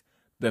rites,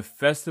 the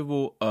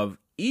festival of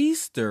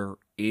Easter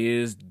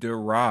is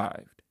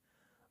derived.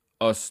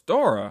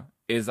 Ostara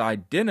is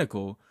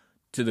identical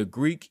to the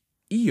Greek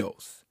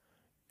Eos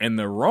and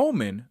the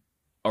Roman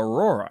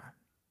Aurora.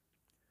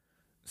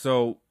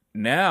 So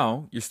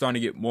now you're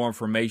starting to get more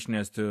information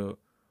as to,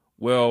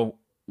 well,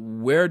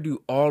 where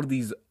do all of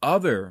these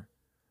other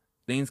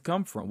things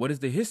come from? What is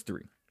the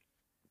history?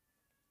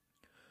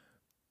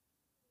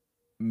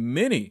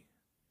 Many,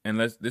 and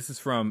this is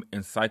from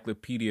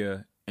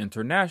Encyclopedia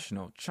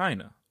International,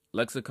 China,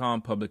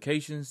 Lexicon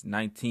Publications,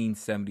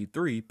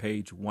 1973,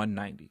 page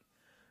 190.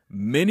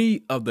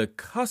 Many of the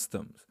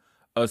customs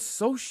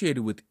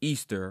associated with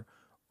Easter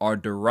are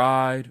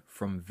derived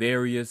from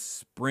various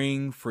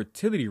spring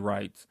fertility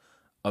rites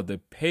of the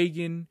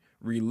pagan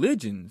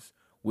religions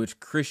which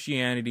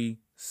Christianity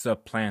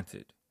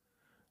supplanted.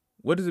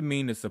 What does it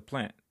mean to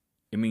supplant?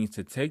 It means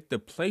to take the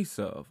place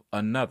of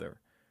another,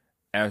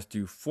 as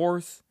through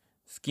force,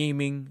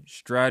 scheming,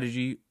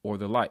 strategy, or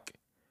the like.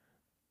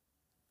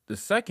 The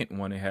second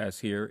one it has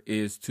here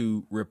is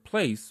to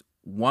replace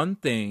one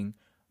thing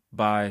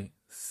by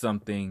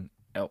something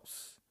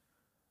else.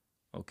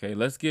 Okay,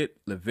 let's get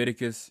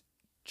Leviticus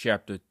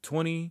chapter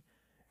 20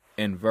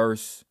 and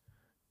verse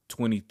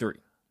 23.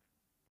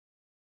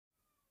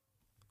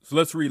 So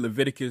let's read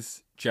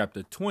Leviticus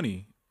chapter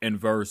 20 and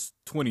verse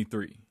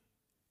 23.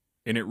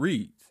 And it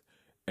reads,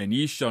 And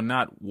ye shall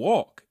not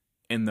walk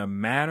in the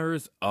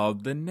manners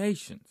of the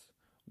nations,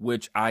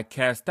 which I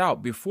cast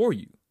out before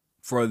you,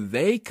 for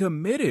they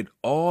committed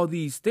all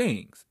these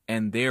things,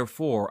 and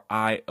therefore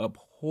I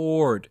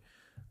abhorred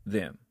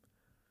them.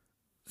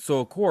 So,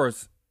 of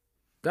course,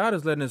 God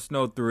is letting us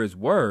know through his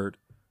word,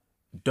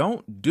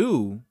 don't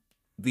do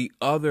the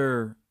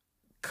other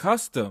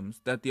customs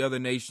that the other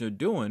nations are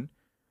doing,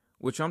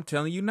 which I'm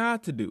telling you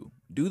not to do.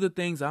 Do the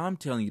things I'm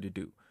telling you to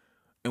do.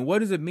 And what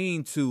does it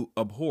mean to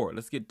abhor?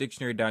 Let's get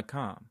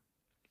dictionary.com.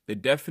 The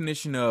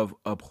definition of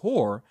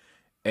abhor,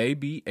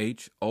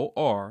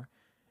 abhor,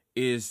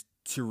 is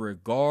to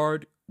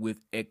regard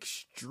with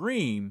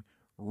extreme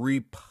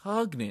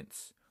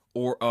repugnance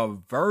or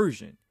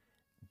aversion,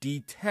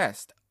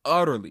 detest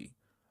utterly,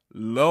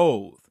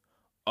 loathe,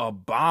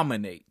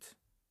 abominate.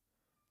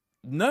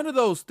 None of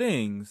those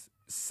things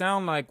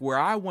sound like where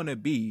I want to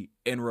be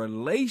in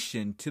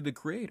relation to the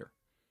Creator.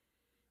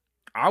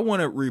 I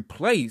want to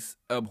replace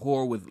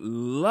abhor with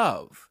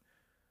love,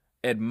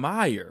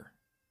 admire,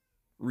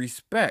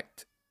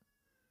 respect.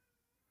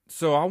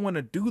 So I want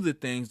to do the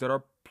things that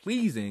are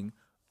pleasing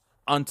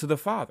unto the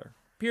Father.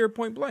 Period,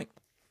 point blank.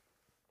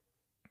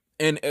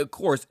 And of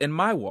course, in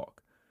my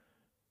walk,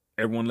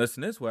 everyone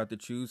listening to this will have to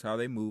choose how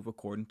they move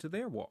according to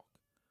their walk.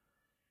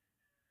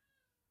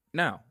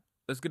 Now,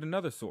 let's get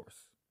another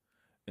source.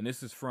 And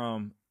this is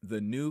from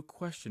the New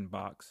Question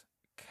Box,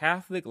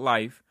 Catholic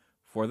Life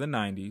for the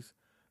 90s,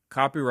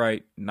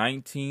 copyright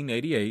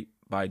 1988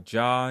 by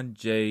John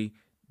J.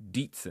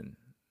 Dietzen.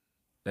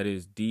 That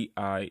is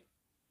Dietzen.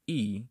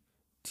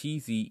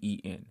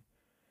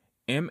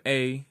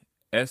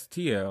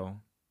 MASTL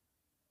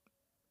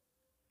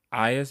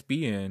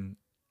ISBN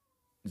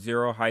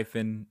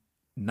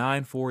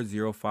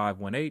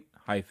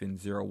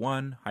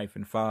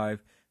 0-940518-01-5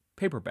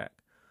 paperback.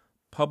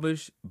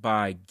 Published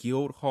by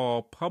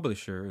Guildhall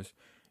Publishers,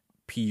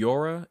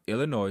 Peoria,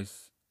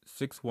 Illinois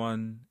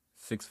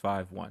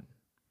 61651.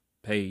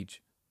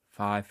 Page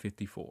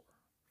 554.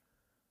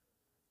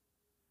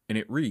 And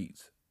it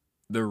reads,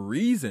 the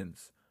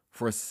reasons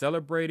for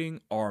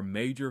celebrating our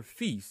major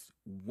feasts,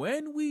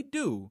 when we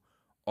do,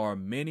 are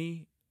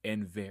many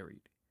and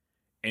varied.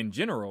 In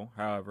general,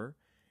 however,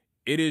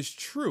 it is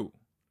true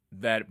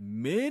that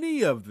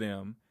many of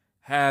them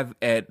have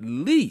at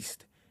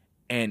least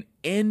an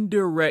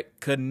indirect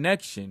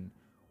connection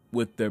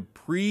with the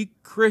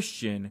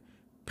pre-Christian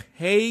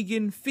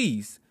pagan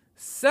feasts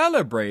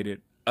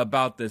celebrated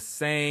about the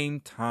same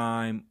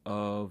time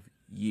of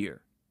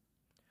year.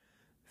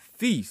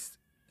 Feasts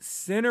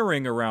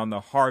centering around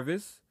the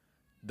harvest,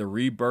 the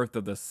rebirth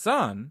of the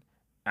sun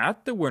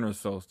at the winter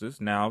solstice,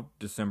 now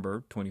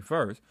December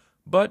 21st,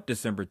 but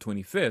December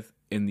 25th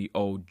in the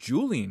old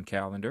Julian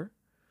calendar,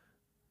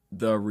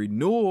 the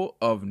renewal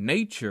of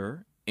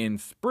nature in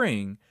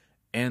spring,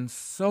 and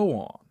so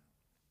on.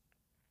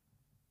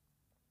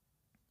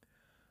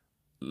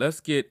 Let's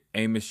get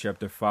Amos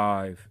chapter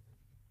 5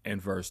 and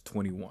verse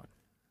 21.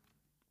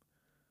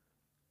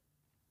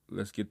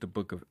 Let's get the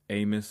book of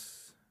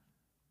Amos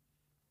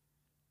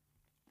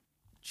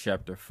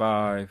chapter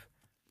 5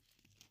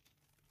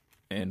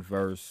 and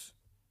verse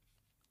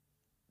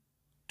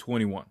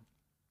 21.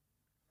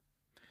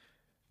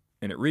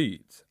 And it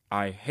reads,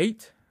 I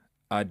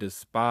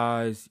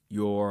despise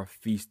your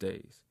feast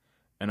days,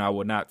 and I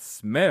will not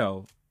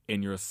smell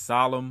in your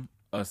solemn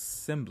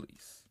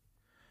assemblies.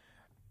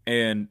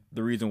 And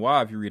the reason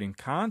why, if you read in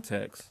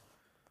context,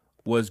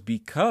 was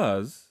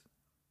because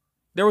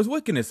there was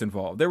wickedness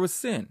involved. There was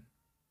sin.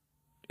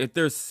 If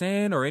there's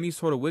sin or any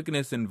sort of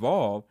wickedness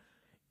involved,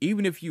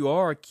 even if you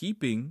are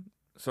keeping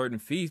certain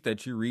feasts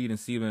that you read and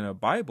see in the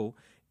Bible,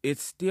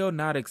 it's still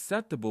not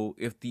acceptable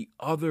if the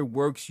other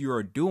works you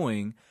are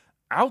doing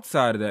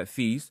outside of that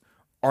feast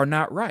are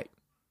not right.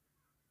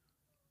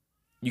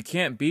 You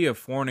can't be a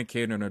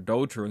fornicator and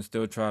adulterer and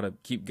still try to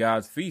keep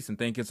God's feast and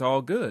think it's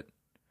all good.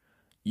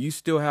 You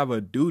still have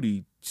a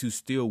duty to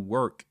still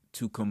work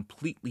to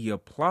completely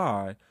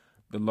apply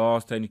the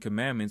laws, statutes, and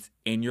commandments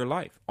in your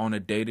life on a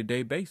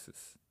day-to-day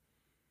basis.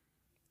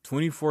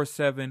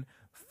 24/7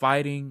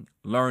 fighting,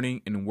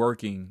 learning, and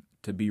working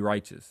to be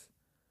righteous.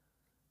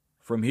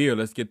 From here,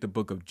 let's get the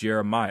book of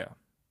Jeremiah.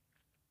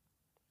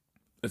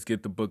 Let's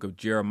get the book of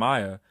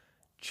Jeremiah,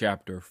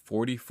 chapter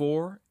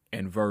 44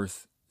 and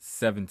verse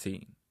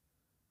 17.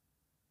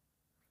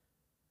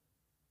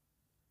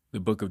 The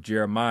book of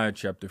Jeremiah,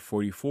 chapter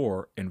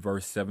 44 and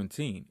verse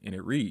 17, and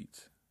it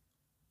reads,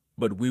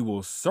 but we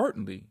will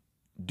certainly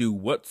do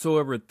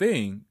whatsoever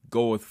thing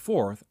goeth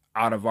forth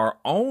out of our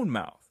own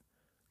mouth,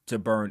 to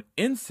burn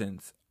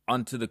incense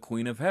unto the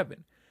Queen of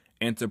Heaven,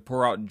 and to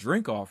pour out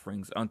drink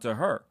offerings unto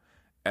her,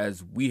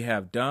 as we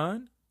have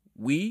done,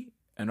 we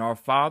and our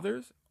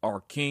fathers,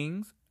 our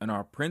kings and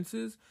our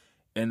princes,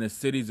 in the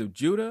cities of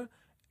Judah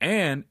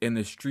and in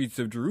the streets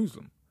of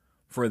Jerusalem.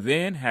 For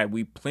then had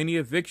we plenty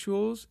of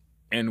victuals,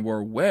 and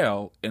were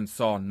well, and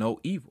saw no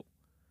evil.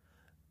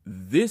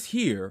 This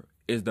here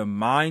is the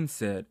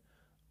mindset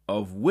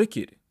of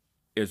wicked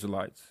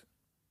Israelites,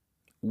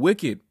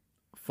 wicked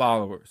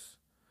followers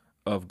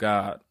of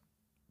God,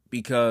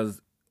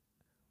 because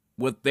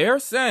what they're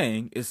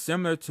saying is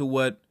similar to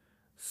what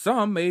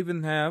some may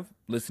even have,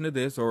 listen to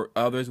this, or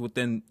others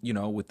within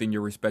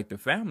your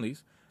respective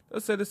families.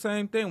 They'll say the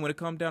same thing when it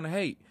comes down to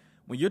hate.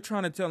 When you're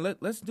trying to tell them,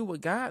 let's do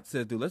what God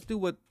says do. Let's do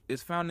what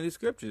is found in the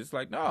scriptures. It's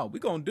like, no, we're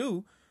going to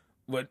do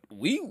what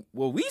we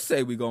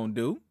say we're going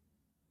to do.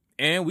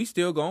 And we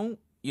still going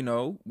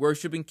to,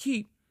 worship and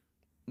keep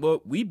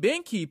what we've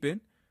been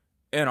keeping.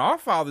 And our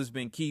fathers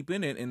been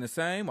keeping. And the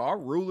same, our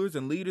rulers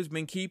and leaders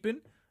been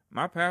keeping.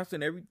 My pastor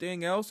and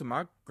everything else. And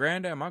my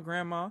granddad and my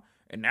grandma.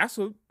 And that's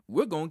what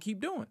we're going to keep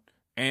doing.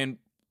 And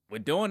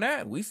with doing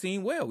that, we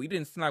seen well. We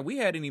didn't seem like we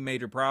had any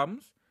major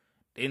problems.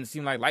 Didn't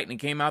seem like lightning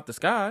came out the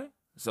sky.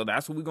 So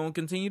that's what we're going to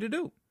continue to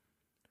do.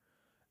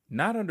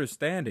 Not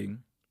understanding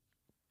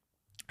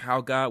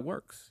how God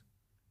works.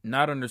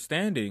 Not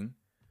understanding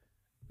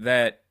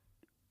that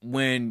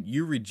when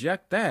you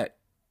reject that,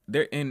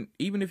 there, and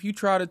even if you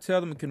try to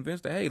tell them and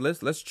convince them, hey,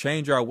 let's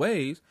change our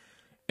ways,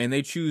 and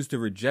they choose to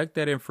reject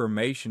that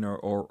information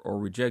or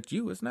reject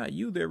you, it's not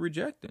you they're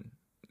rejecting.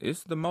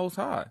 It's the Most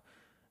High.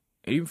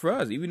 Even for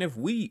us, even if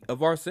we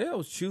of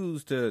ourselves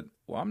choose to,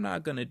 well, I'm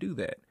not gonna do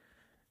that.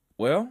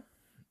 Well,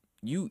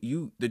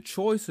 the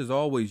choice is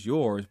always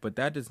yours, but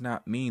that does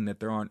not mean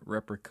that there aren't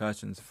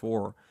repercussions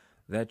for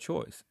that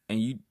choice.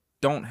 And you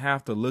don't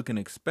have to look and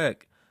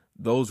expect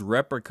those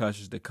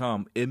repercussions to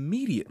come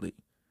immediately.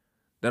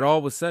 That all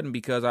of a sudden,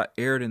 because I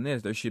erred in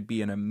this, there should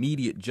be an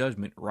immediate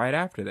judgment right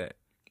after that.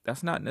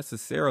 That's not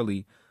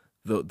necessarily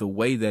the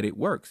way that it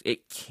works.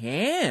 It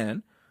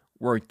can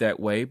work that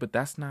way, but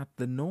that's not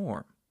the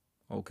norm.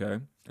 Okay?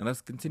 And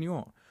let's continue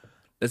on.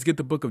 Let's get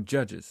the book of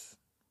Judges.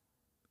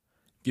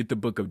 Get the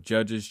book of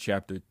Judges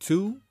chapter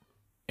 2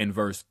 and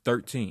verse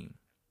 13.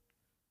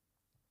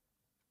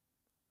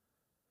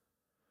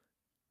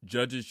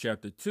 Judges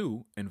chapter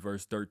 2 and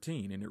verse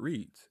 13, and it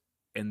reads,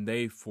 "And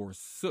they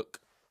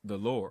forsook the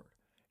Lord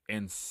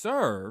and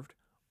served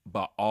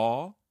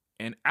Baal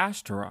and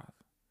Ashtaroth."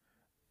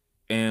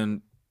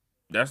 And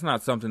that's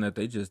not something that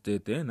they just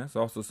did then. That's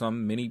also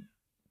something many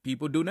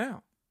people do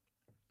now.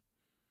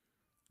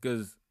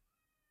 Because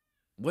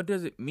what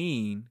does it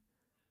mean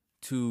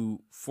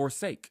to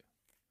forsake?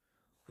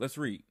 Let's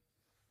read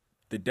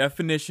the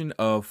definition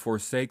of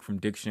forsake from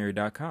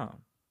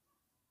dictionary.com.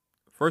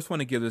 First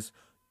one, it gives us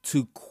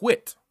to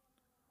quit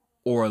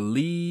or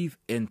leave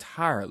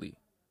entirely,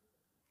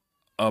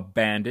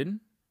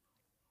 abandon,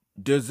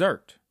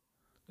 desert.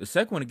 The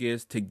second one, it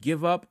gives to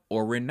give up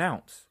or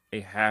renounce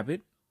a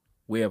habit,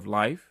 way of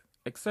life,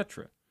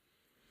 etc.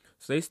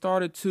 So they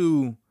started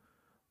to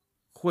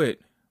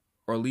quit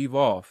or leave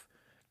off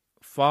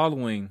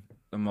following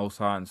the Most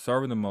High and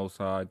serving the Most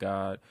High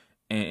God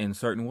in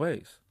certain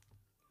ways,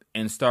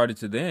 and started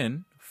to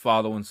then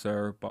follow and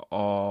serve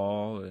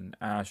Baal and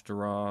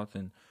Ashtaroth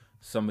and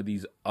some of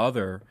these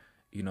other,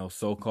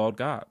 so-called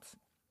gods.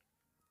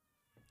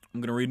 I'm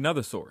going to read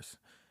another source.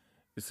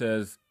 It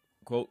says,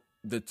 quote,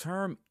 "The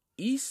term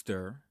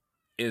Easter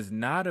is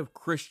not of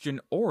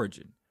Christian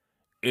origin.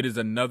 It is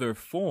another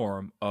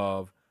form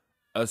of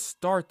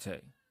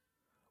Astarte,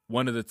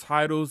 one of the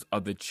titles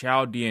of the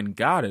Chaldean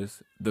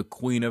goddess, the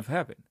Queen of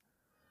Heaven.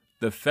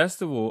 The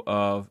festival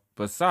of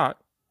Pesach,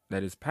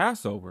 that is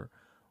Passover,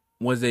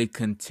 was a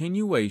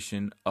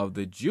continuation of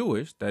the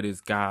Jewish, that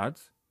is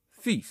God's,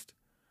 feast.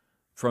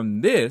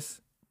 From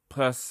this,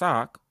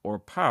 Pesach or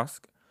Pasch,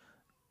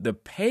 the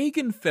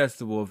pagan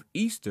festival of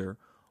Easter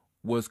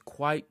was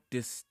quite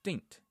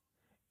distinct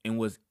and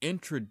was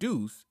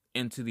introduced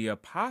into the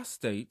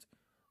apostate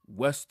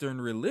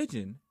Western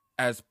religion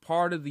as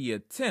part of the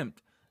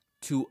attempt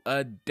to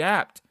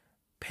adapt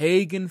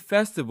pagan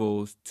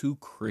festivals to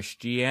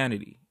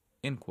Christianity,"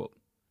 end quote.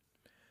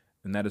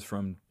 And that is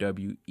from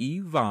W.E.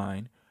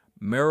 Vine,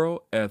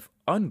 Merrill F.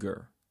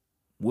 Unger,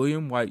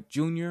 William White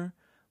Jr.,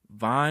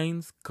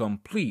 Vine's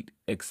Complete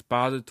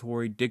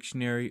Expository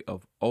Dictionary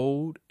of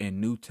Old and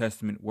New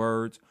Testament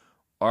Words,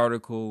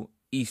 article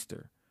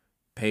Easter,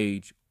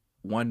 page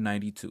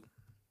 192.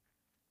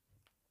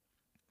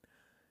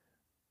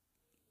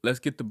 Let's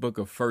get the book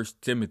of 1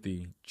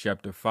 Timothy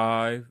chapter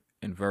 5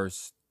 and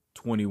verse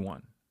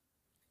 21.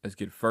 Let's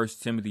get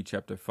 1 Timothy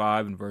chapter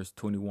 5 and verse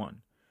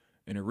 21.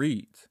 And it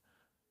reads,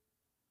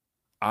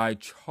 "I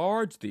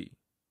charge thee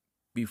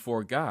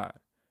before God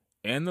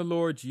and the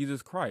Lord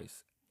Jesus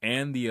Christ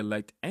and the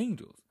elect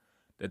angels,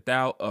 that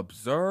thou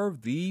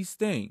observe these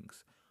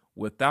things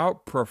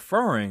without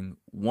preferring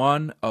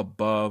one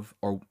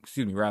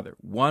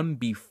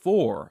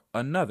before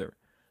another,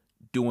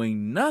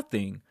 doing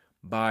nothing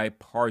by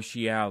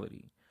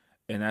partiality."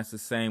 And that's the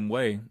same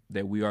way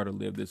that we are to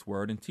live this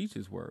word and teach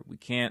this word. We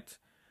can't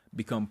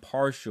become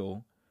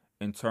partial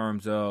in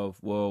terms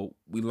of, well,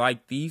 we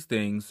like these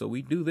things, so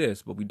we do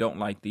this, but we don't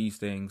like these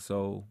things,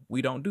 so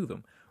we don't do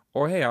them.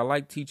 Or, hey, I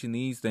like teaching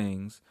these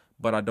things,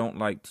 but I don't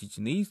like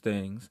teaching these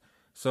things,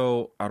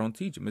 so I don't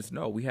teach them. It's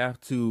no, we have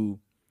to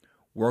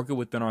work it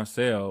within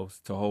ourselves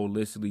to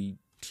holistically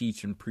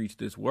teach and preach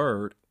this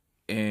word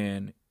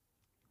and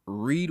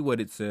read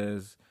what it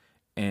says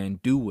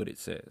and do what it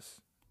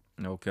says.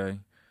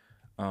 Okay?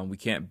 We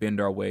can't bend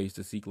our ways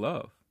to seek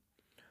love.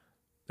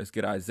 Let's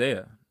get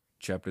Isaiah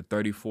chapter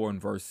 34 and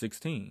verse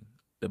 16.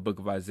 The book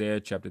of Isaiah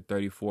chapter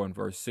 34 and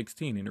verse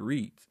 16, and it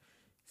reads,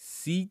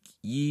 "Seek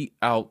ye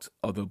out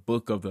of the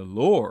book of the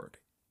Lord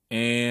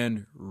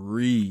and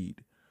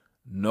read.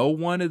 No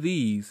one of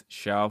these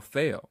shall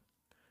fail.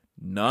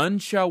 None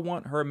shall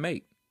want her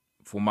mate.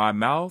 For my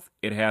mouth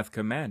it hath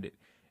commanded,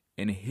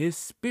 and his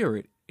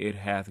spirit it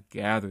hath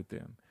gathered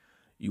them."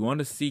 You want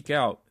to seek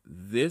out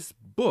this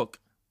book,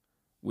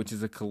 which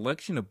is a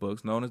collection of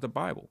books known as the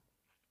Bible.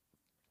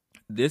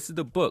 This is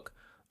the book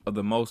of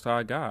the Most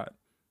High God.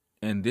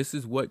 And this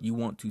is what you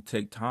want to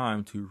take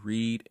time to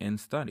read and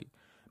study.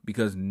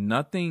 Because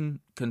nothing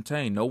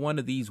contained, no one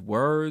of these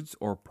words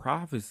or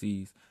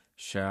prophecies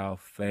shall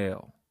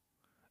fail.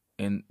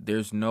 And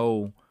there's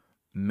no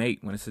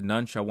mate. When it says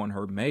none shall want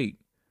her mate,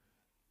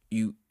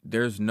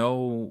 there's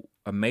no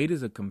A mate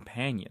is a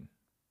companion.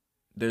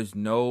 There's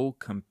no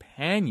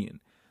companion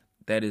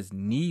that is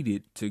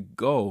needed to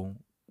go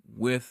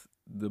with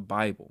the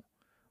Bible,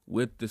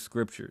 with the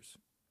scriptures.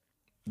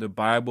 The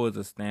Bible is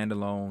a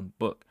standalone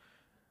book.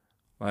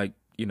 Like,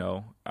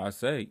 I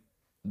say,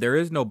 there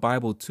is no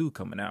Bible 2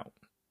 coming out.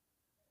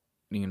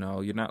 You're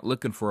not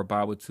looking for a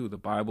Bible 2. The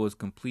Bible is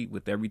complete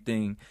with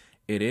everything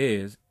it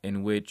is,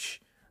 in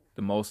which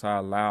the Most High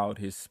allowed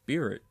his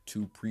spirit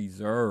to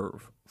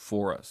preserve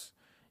for us.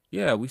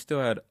 Yeah, we still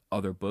had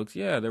other books.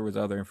 Yeah, there was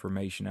other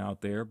information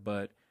out there,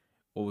 but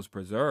what was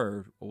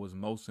preserved, what was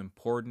most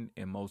important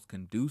and most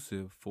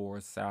conducive for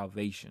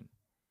salvation.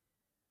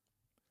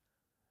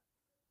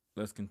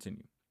 Let's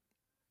continue.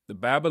 The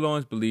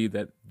Babylonians believed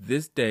that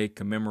this day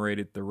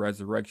commemorated the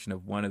resurrection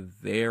of one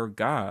of their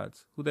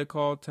gods, who they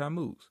called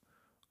Tammuz,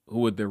 who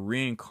was the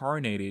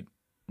reincarnated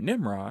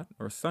Nimrod,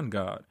 or sun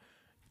god,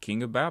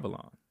 king of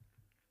Babylon.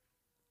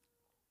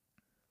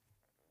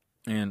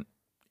 And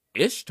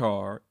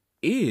Ishtar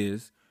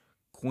is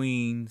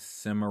Queen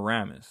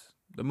Semiramis,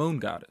 the moon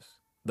goddess,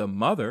 the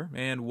mother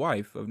and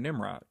wife of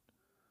Nimrod.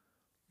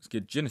 Let's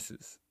get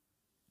Genesis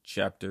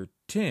chapter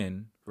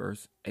 10,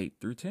 verse 8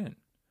 through 10.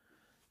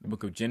 The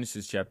book of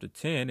Genesis chapter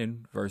 10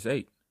 and verse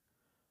 8.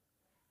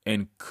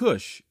 And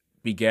Cush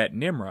begat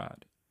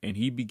Nimrod, and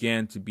he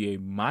began to be a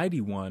mighty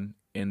one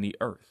in the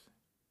earth.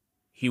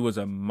 He was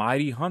a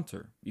mighty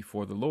hunter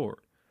before the Lord.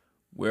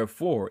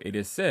 Wherefore it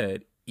is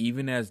said,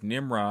 even as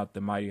Nimrod the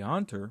mighty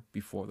hunter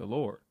before the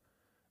Lord.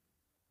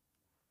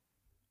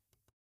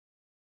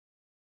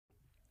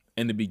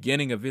 And the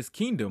beginning of his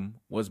kingdom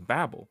was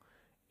Babel,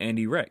 and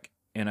Erech,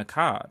 and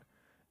Akkad,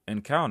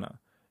 and Calneh,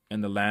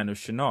 and the land of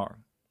Shinar.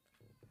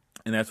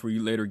 And that's where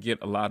you later get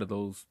a lot of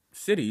those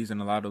cities and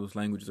a lot of those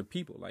languages of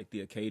people, like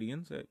the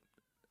Akkadians.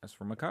 That's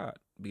from Akkad,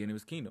 beginning of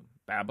his kingdom.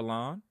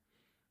 Babylon,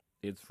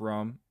 it's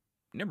from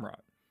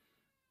Nimrod.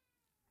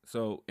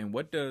 So, and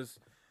what does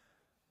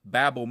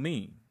Babel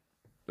mean?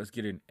 Let's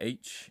get an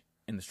H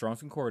in the Strong's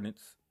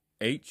Concordance,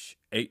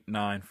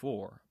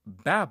 H894.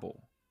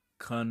 Babel,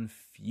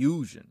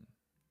 confusion.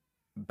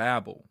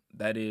 Babel,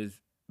 that is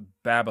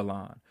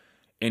Babylon,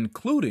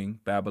 including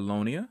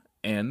Babylonia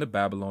and the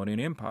Babylonian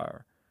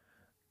Empire.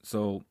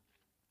 So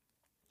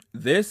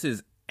this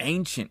is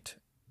ancient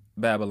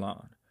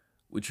Babylon,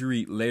 which you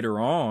read later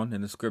on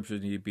in the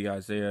scriptures, it'd be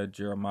Isaiah,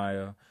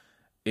 Jeremiah,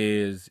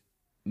 is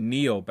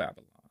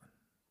Neo-Babylon.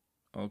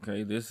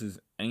 Okay, this is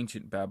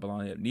ancient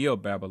Babylon,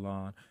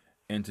 Neo-Babylon,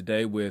 and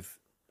today with,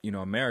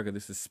 America,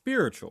 this is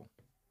spiritual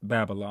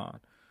Babylon.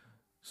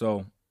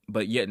 So,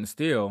 but yet and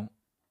still,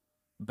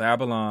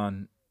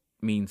 Babylon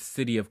means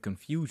city of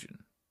confusion.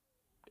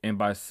 And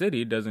by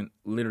city, it doesn't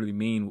literally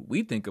mean what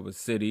we think of a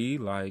city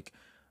like,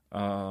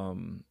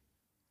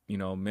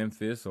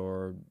 Memphis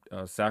or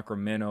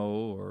Sacramento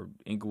or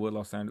Inglewood,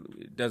 Los Angeles.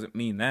 It doesn't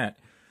mean that.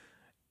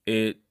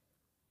 It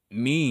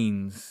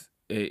means,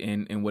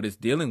 and what it's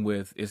dealing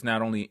with, is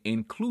not only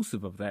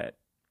inclusive of that,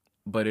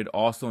 but it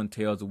also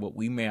entails what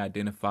we may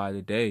identify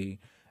today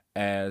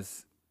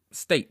as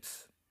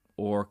states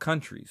or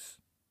countries.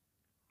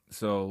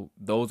 So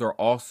those are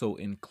also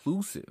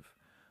inclusive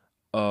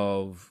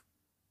of,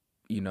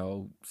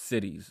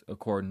 cities,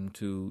 according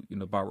to,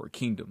 Bible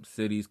kingdoms,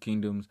 cities,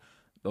 kingdoms,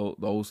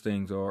 those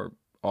things are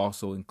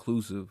also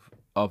inclusive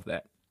of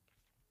that.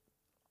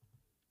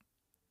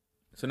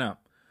 So now,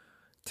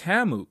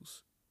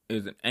 Tammuz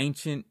is an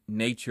ancient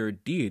nature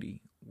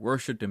deity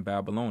worshipped in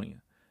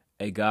Babylonia,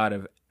 a god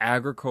of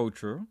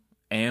agriculture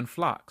and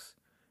flocks.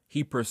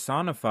 He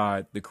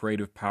personified the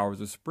creative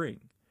powers of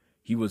spring.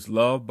 He was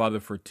loved by the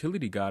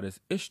fertility goddess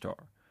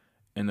Ishtar.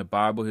 In the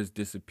Bible, his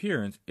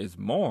disappearance is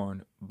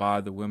mourned by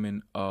the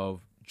women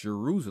of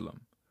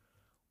Jerusalem,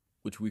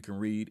 which we can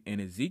read in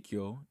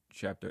Ezekiel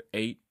chapter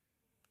 8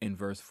 and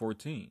verse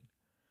 14.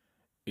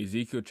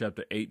 Ezekiel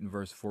chapter 8 and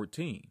verse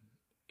 14.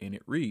 And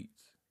it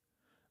reads,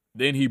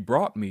 Then he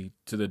brought me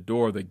to the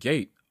door of the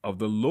gate of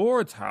the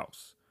Lord's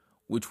house,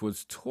 which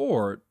was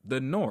toward the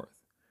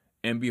north.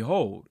 And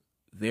behold,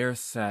 there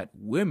sat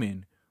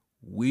women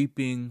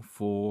weeping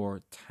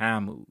for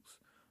Tammuz.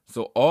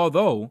 So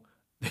although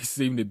they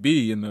seem to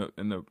be in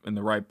the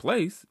right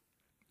place,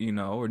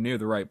 or near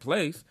the right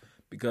place,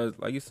 because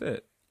like you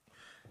said,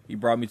 he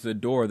brought me to the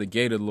door of the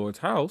gate of the Lord's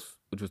house,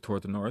 which was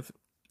toward the north.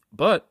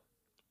 But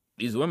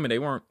these women, they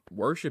weren't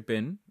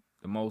worshiping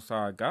the Most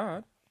High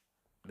God.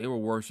 They were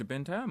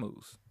worshiping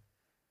Tammuz.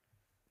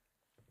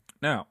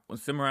 Now, when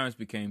Semiramis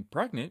became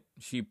pregnant,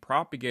 she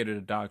propagated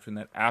a doctrine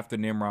that after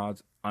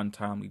Nimrod's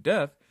untimely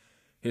death,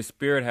 his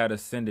spirit had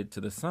ascended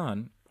to the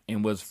sun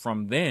and was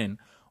from then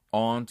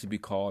on to be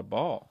called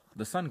Baal,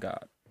 the sun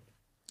god.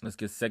 Let's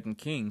get 2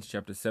 Kings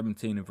chapter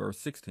 17 and verse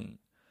 16.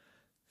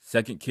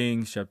 2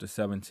 Kings chapter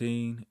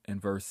 17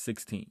 and verse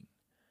 16.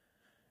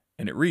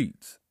 And it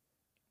reads,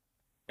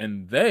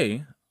 And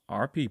they,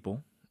 our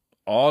people,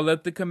 all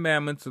left the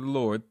commandments of the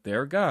Lord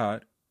their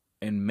God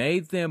and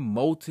made them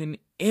molten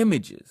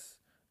images.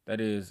 That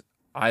is,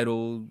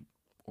 idol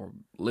or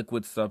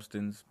liquid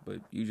substance, but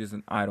usually just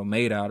an idol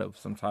made out of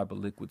some type of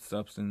liquid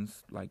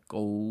substance like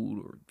gold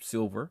or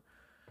silver.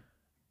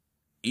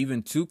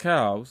 even 2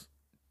 cows,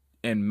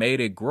 and made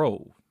a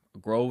grove. A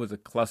grove is a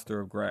cluster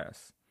of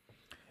grass,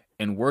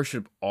 and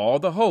worshiped all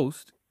the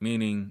host,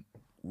 meaning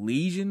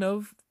legion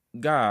of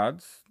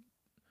gods,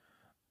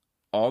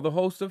 all the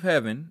hosts of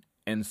heaven,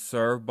 and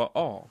served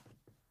Baal,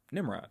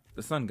 Nimrod,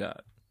 the sun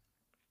god.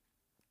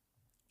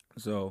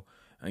 So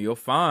you'll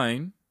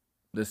find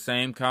the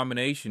same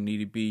combination need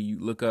to be. You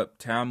look up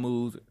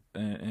Tammuz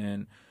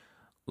and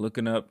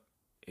looking up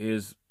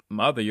his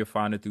mother, you'll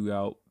find it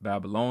throughout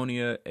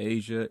Babylonia,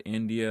 Asia,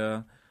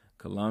 India,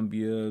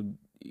 Colombia,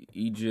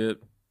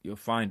 Egypt. You'll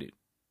find it.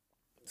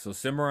 So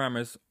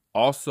Semiramis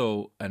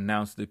also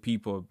announced to the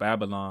people of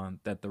Babylon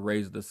that the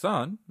rays of the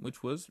sun,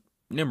 which was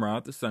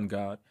Nimrod, the sun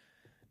god,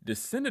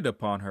 descended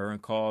upon her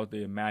and caused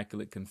the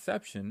immaculate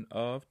conception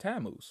of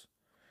Tammuz.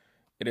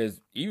 It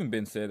has even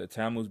been said that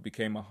Tammuz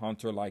became a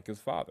hunter like his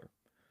father.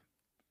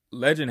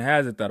 Legend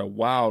has it that a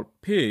wild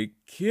pig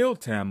killed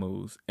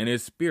Tammuz, and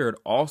his spirit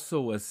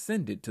also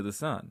ascended to the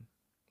sun,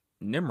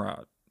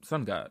 Nimrod,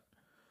 sun god.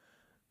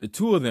 The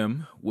two of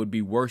them would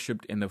be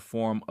worshipped in the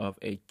form of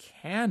a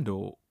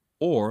candle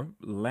or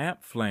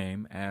lamp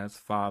flame as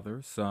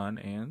Father, Son,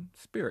 and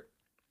Spirit.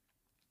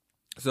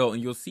 So,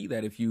 and you'll see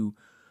that if you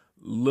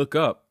look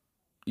up,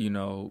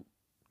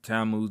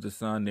 Tammuz the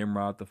sun,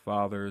 Nimrod the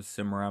father,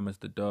 Semiramis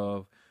the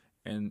dove,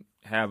 and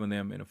having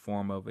them in the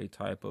form of a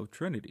type of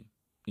Trinity,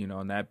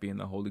 and that being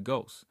the Holy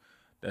Ghost.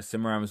 That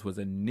Semiramis was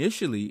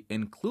initially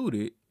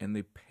included in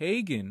the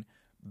pagan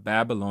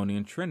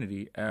Babylonian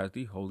Trinity as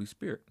the Holy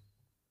Spirit.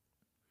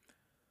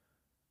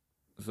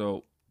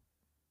 So,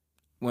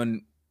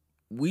 when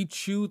we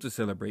choose to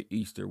celebrate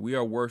Easter, we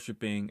are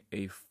worshiping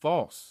a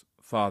false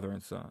father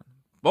and son,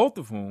 both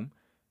of whom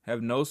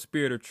have no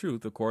spirit of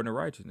truth according to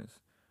righteousness.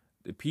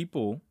 The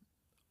people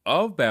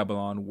of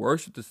Babylon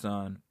worship the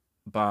sun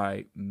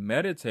by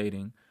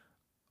meditating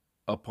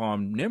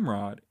upon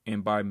Nimrod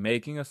and by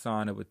making a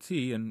sign of a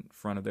T in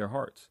front of their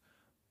hearts,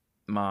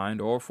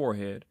 mind, or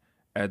forehead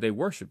as they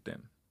worship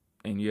them.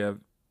 And you have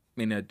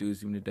in that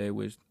dudes even today,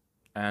 which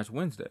Ash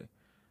Wednesday.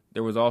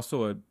 There was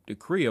also a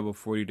decree of a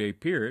 40-day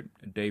period,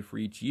 a day for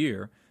each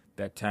year,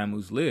 that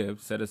Tammuz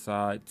lived, set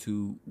aside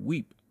to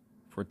weep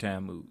for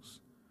Tammuz.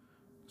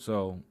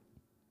 So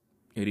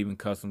it even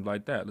customs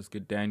like that. Let's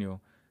get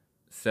Daniel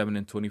 7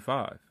 and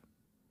 25.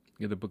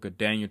 Get the book of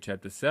Daniel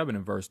chapter 7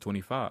 and verse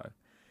 25.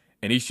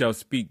 And he shall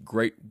speak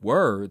great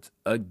words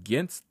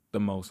against the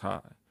Most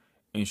High,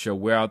 and shall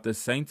wear out the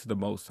saints of the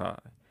Most High,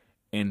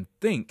 and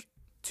think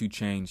to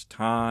change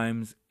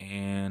times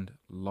and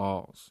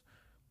laws.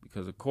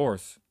 Because, of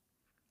course,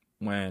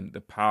 when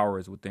the power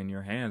is within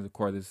your hands, of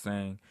course, it's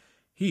saying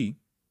he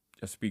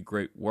shall speak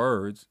great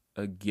words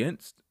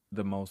against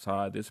the Most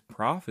High. This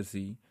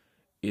prophecy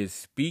is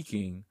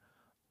speaking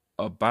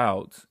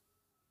about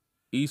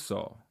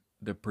Esau,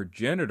 the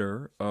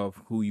progenitor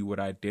of who you would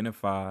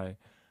identify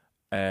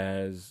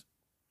as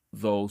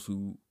those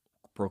who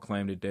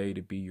proclaim today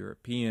to be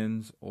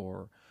Europeans,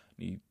 or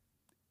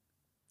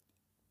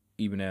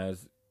even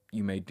as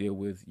you may deal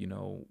with,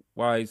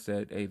 whites,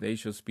 that, hey, they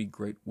shall speak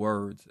great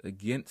words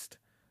against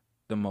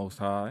the Most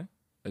High,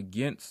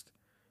 against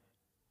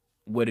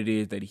what it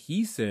is that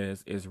he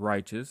says is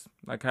righteous,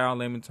 like how in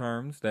layman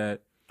terms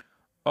that,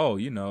 a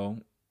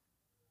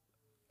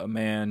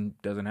man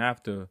doesn't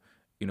have to,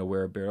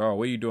 wear a beard. Oh,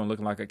 what are you doing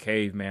looking like a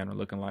caveman or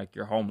looking like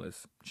you're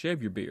homeless?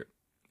 Shave your beard,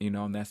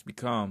 and that's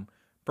become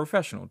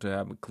professional to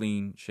have a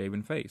clean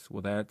shaven face.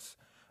 Well, that's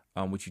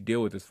what you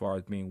deal with as far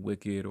as being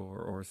wicked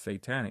or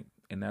satanic.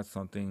 And that's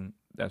something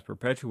that's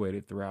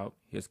perpetuated throughout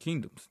his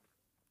kingdoms.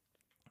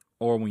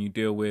 Or when you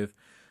deal with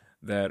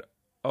that,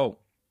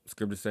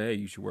 scripture say, hey,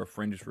 you should wear a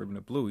fringes ribbon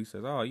of blue. He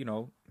says,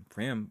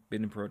 for him,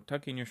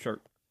 tuck in your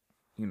shirt,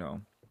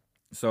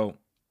 So,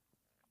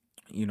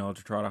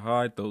 to try to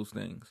hide those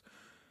things.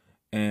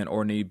 And,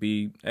 or need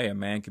be, hey, a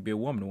man could be a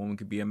woman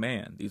could be a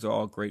man. These are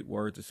all great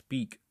words to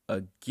speak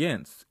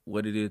against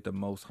what it is the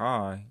Most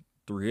High,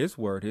 through his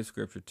word, his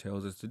scripture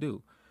tells us to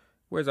do.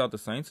 Wears out the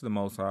saints of the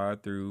Most High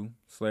through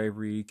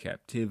slavery,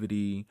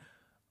 captivity,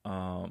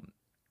 not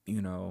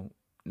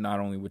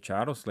only with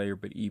chattel slavery,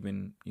 but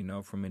even,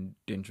 from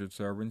indentured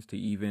servants to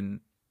even,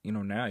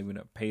 now even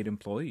a paid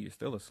employee, you're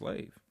still a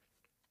slave.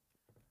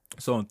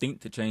 So I think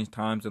to change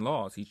times and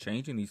laws, he's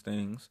changing these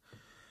things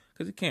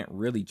because he can't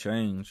really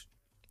change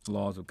the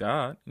laws of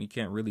God. And he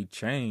can't really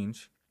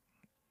change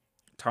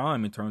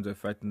time in terms of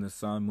affecting the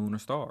sun, moon, or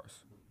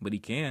stars. But he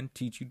can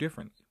teach you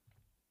differently.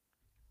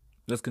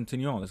 Let's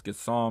continue on. Let's get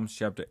Psalms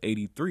chapter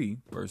 83,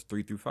 verse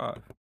 3 through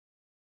 5.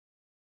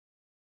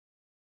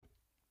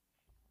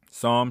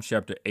 Psalm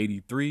chapter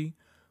 83,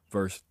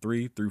 verse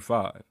 3 through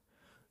 5.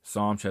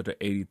 Psalm chapter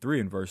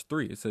 83 and verse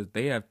 3. It says,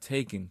 they have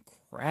taken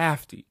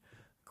crafty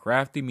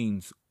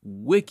means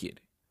wicked,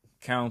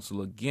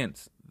 counsel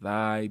against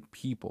thy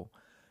people,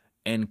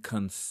 and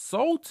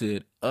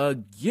consulted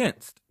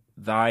against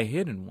thy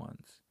hidden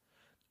ones.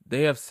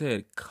 They have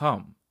said,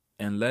 come,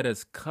 and let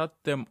us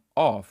cut them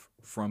off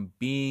from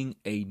being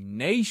a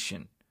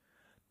nation,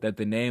 that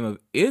the name of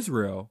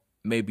Israel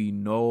may be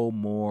no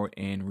more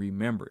in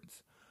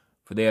remembrance.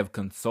 For they have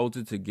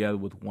consulted together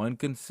with one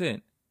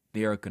consent.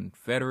 They are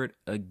confederate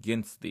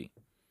against thee.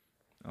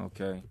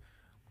 Okay.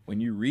 When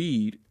you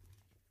read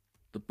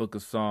the book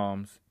of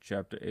Psalms,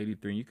 chapter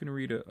 83, you can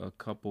read a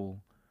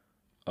couple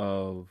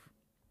of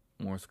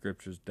more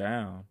scriptures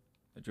down,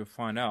 that you'll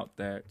find out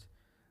that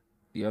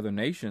the other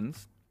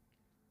nations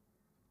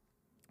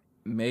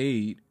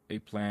made a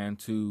plan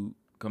to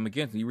come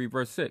against. You read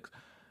verse 6.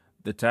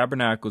 The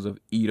tabernacles of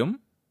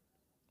Edom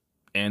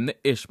and the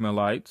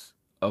Ishmaelites,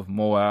 of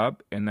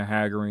Moab and the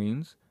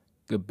Hagarenes,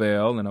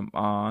 Gebel and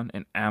Ammon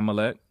and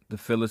Amalek, the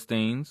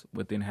Philistines,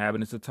 with the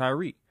inhabitants of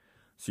Tyre.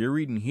 So you're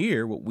reading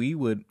here what we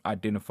would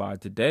identify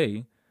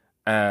today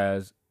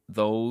as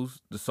the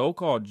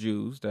so-called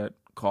Jews that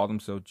call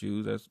themselves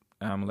Jews, as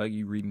Amalek.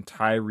 You're reading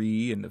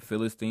Tyre and the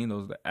Philistines,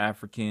 those are the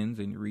Africans,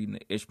 and you're reading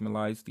the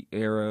Ishmaelites, the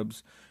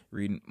Arabs, you're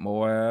reading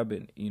Moab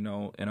and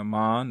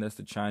Ammon, that's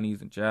the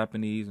Chinese and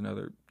Japanese and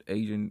other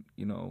Asian,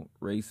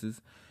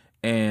 races.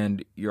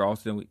 And you're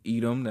also dealing with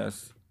Edom,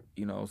 that's,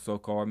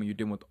 so-called. I mean, you're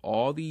dealing with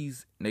all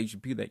these nation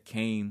people that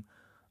came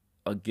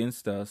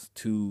against us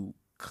to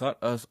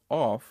cut us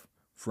off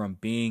from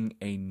being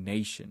a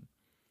nation,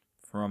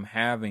 from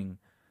having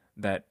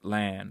that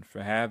land,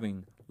 for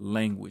having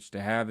language,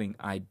 to having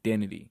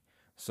identity.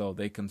 So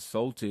they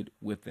consulted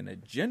with an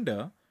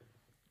agenda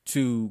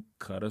to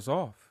cut us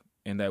off,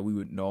 and that we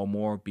would no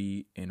more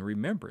be in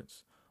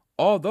remembrance.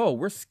 Although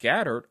we're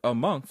scattered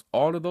amongst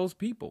all of those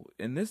people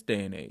in this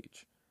day and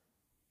age.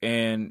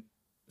 And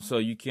so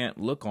you can't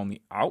look on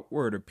the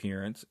outward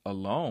appearance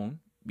alone,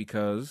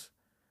 because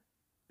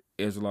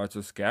Israelites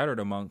are scattered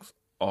amongst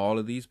all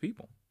of these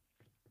people.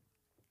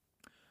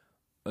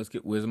 Let's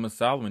get Wisdom of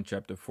Solomon,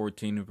 chapter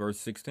 14 and verse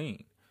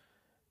 16.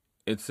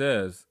 It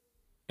says,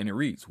 and it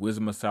reads,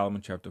 Wisdom of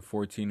Solomon, chapter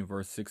 14 and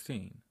verse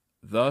 16.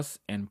 Thus,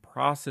 in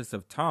process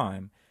of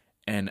time,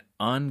 an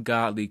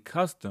ungodly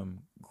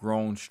custom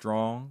grown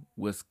strong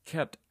was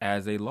kept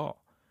as a law,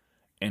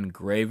 and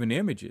graven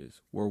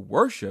images were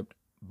worshipped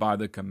by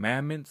the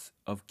commandments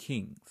of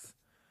kings.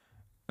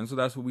 And so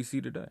that's what we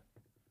see today.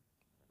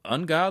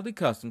 Ungodly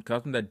customs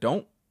that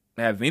don't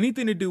have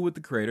anything to do with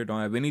the Creator,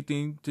 don't have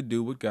anything to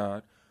do with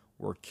God,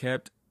 were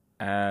kept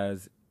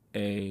as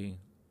a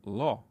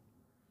law.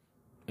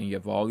 And you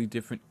have all these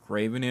different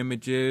graven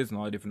images and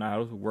all the different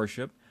idols of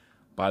worship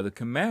by the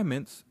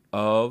commandments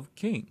of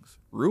kings,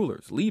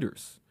 rulers,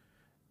 leaders,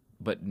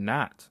 but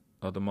not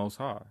of the Most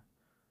High.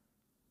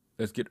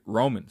 Let's get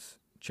Romans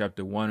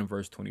chapter 1 and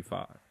verse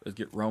 25. Let's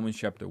get Romans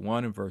chapter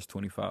 1 and verse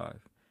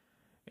 25.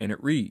 And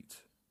it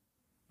reads,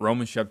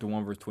 Romans chapter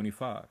 1 verse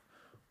 25.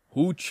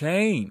 Who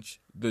changed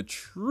the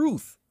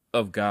truth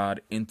of God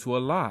into a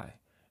lie,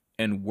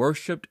 and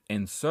worshipped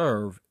and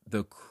served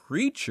the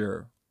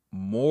creature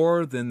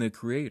more than the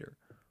Creator,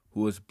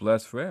 who is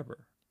blessed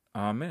forever.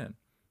 Amen.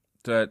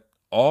 So that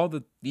all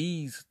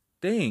these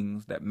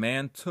things that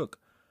man took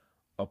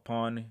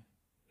upon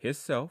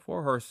himself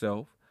or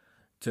herself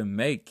to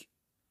make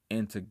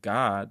into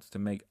gods, to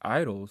make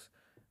idols,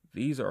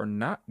 these are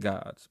not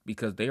gods,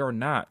 because they are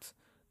not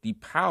the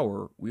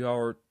power we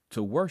are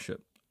to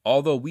worship.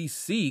 Although we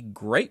see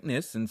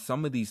greatness in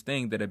some of these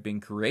things that have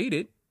been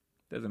created,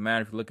 doesn't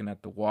matter if you're looking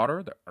at the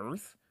water, the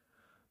earth,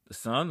 the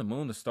sun, the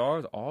moon, the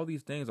stars, all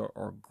these things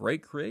are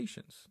great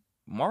creations,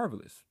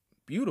 marvelous,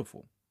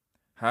 beautiful.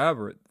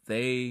 However,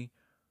 they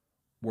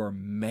were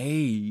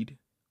made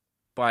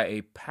by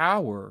a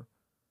power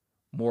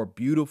more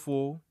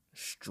beautiful,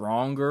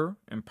 stronger,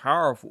 and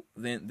powerful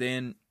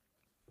than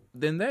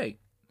they.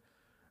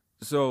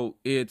 So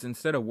it's,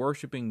 instead of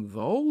worshiping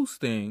those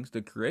things,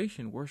 the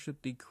creation,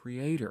 worship the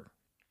Creator.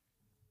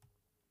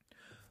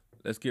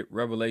 Let's get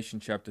Revelation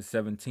chapter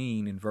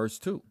 17 and verse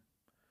 2.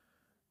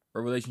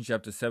 Revelation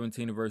chapter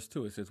 17 and verse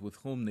 2. It says, with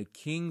whom the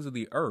kings of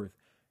the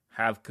earth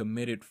have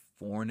committed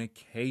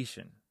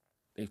fornication.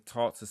 They've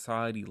taught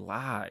society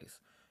lies.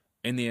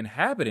 And the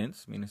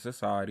inhabitants, meaning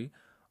society,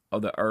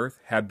 of the earth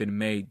have been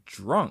made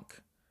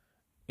drunk.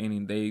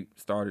 Meaning they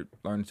started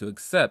learning to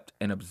accept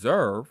and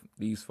observe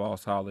these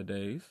false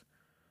holidays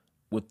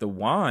with the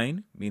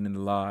wine, meaning the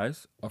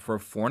lies, of her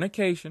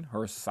fornication,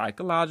 her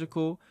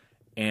psychological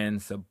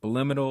and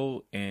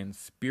subliminal and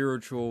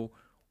spiritual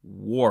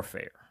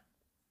warfare.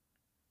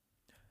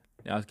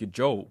 Now let's get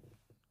Job,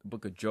 the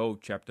book of Job,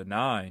 chapter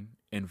 9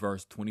 and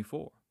verse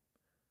 24.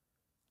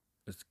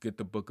 Let's get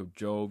the book of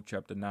Job,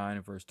 chapter 9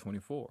 and verse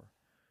 24.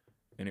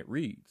 And it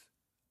reads,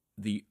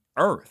 the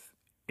earth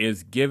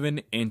is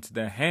given into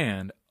the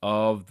hand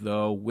of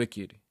the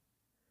wicked.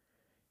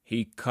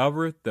 He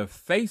covereth the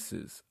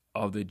faces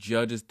of the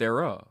judges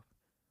thereof.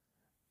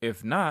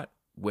 If not,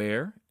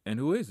 where and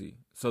who is he?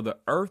 So the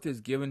earth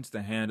is given to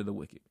the hand of the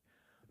wicked.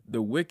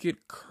 The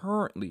wicked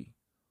currently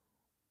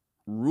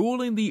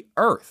ruling the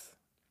earth.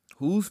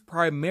 Who's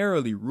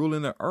primarily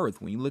ruling the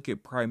earth? When you look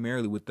at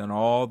primarily within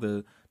all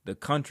the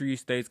country,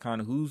 states,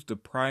 kind of, who's the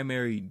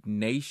primary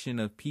nation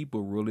of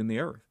people ruling the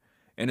earth?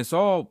 And it's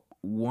all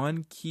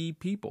one key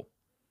people.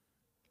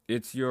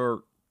 It's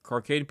your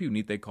Caucasian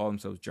people. They call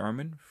themselves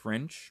German,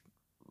 French,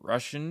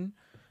 Russian.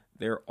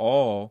 They're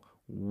all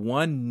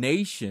one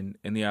nation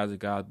in the eyes of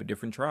God, but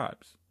different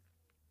tribes.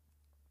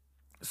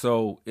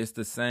 So it's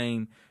the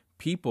same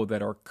people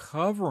that are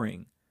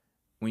covering.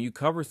 When you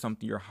cover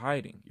something, you're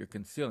hiding, you're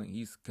concealing.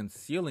 He's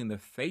concealing the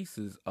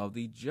faces of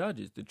the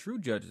judges, the true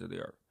judges of the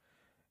earth.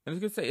 And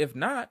it's going to say,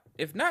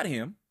 if not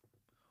him,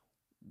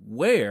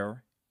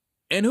 where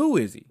and who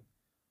is he?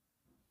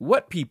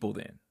 What people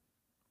then?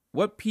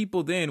 What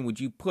people then would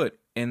you put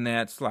in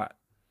that slot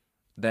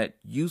that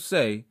you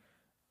say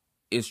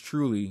is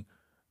truly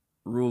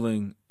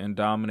ruling and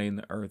dominating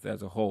the earth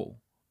as a whole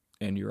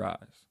in your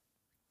eyes?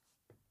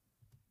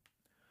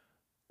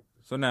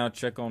 So now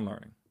check on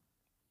learning.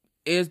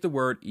 Is the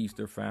word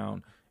Easter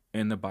found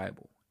in the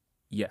Bible?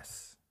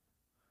 Yes.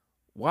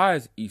 Why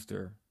is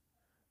Easter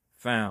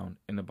found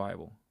in the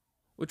Bible?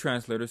 Well,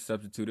 translators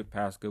substituted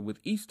Pascha with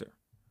Easter.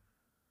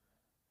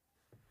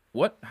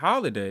 What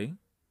holiday,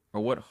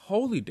 or what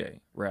holy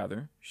day,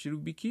 rather, should we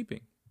be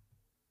keeping?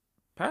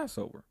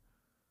 Passover.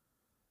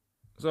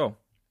 So,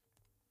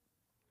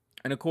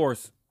 and of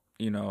course,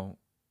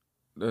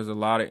 there's a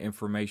lot of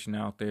information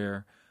out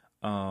there,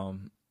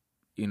 and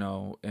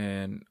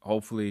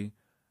hopefully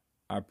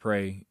I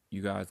pray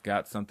you guys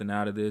got something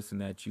out of this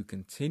and that you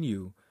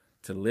continue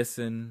to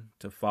listen,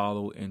 to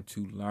follow, and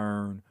to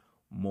learn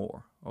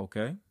more.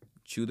 Okay?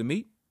 Chew the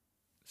meat,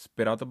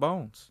 spit out the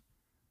bones.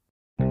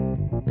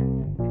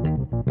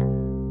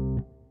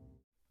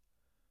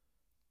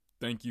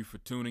 Thank you for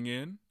tuning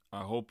in.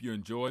 I hope you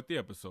enjoyed the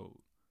episode.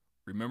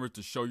 Remember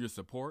to show your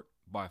support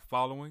by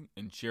following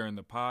and sharing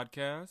the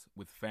podcast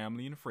with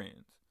family and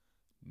friends.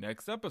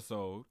 Next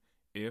episode,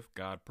 if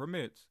God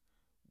permits,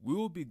 we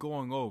will be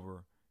going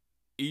over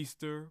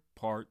Easter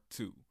Part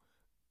 2,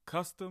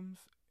 Customs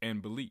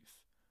and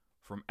Beliefs,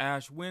 from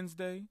Ash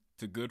Wednesday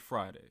to Good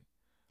Friday.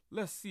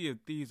 Let's see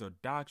if these are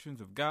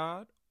doctrines of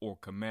God or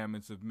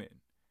commandments of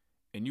men.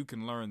 And you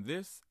can learn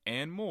this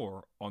and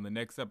more on the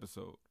next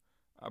episode.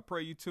 I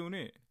pray you tune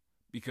in,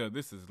 because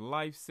this is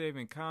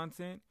life-saving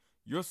content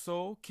your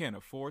soul can't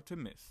afford to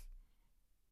miss.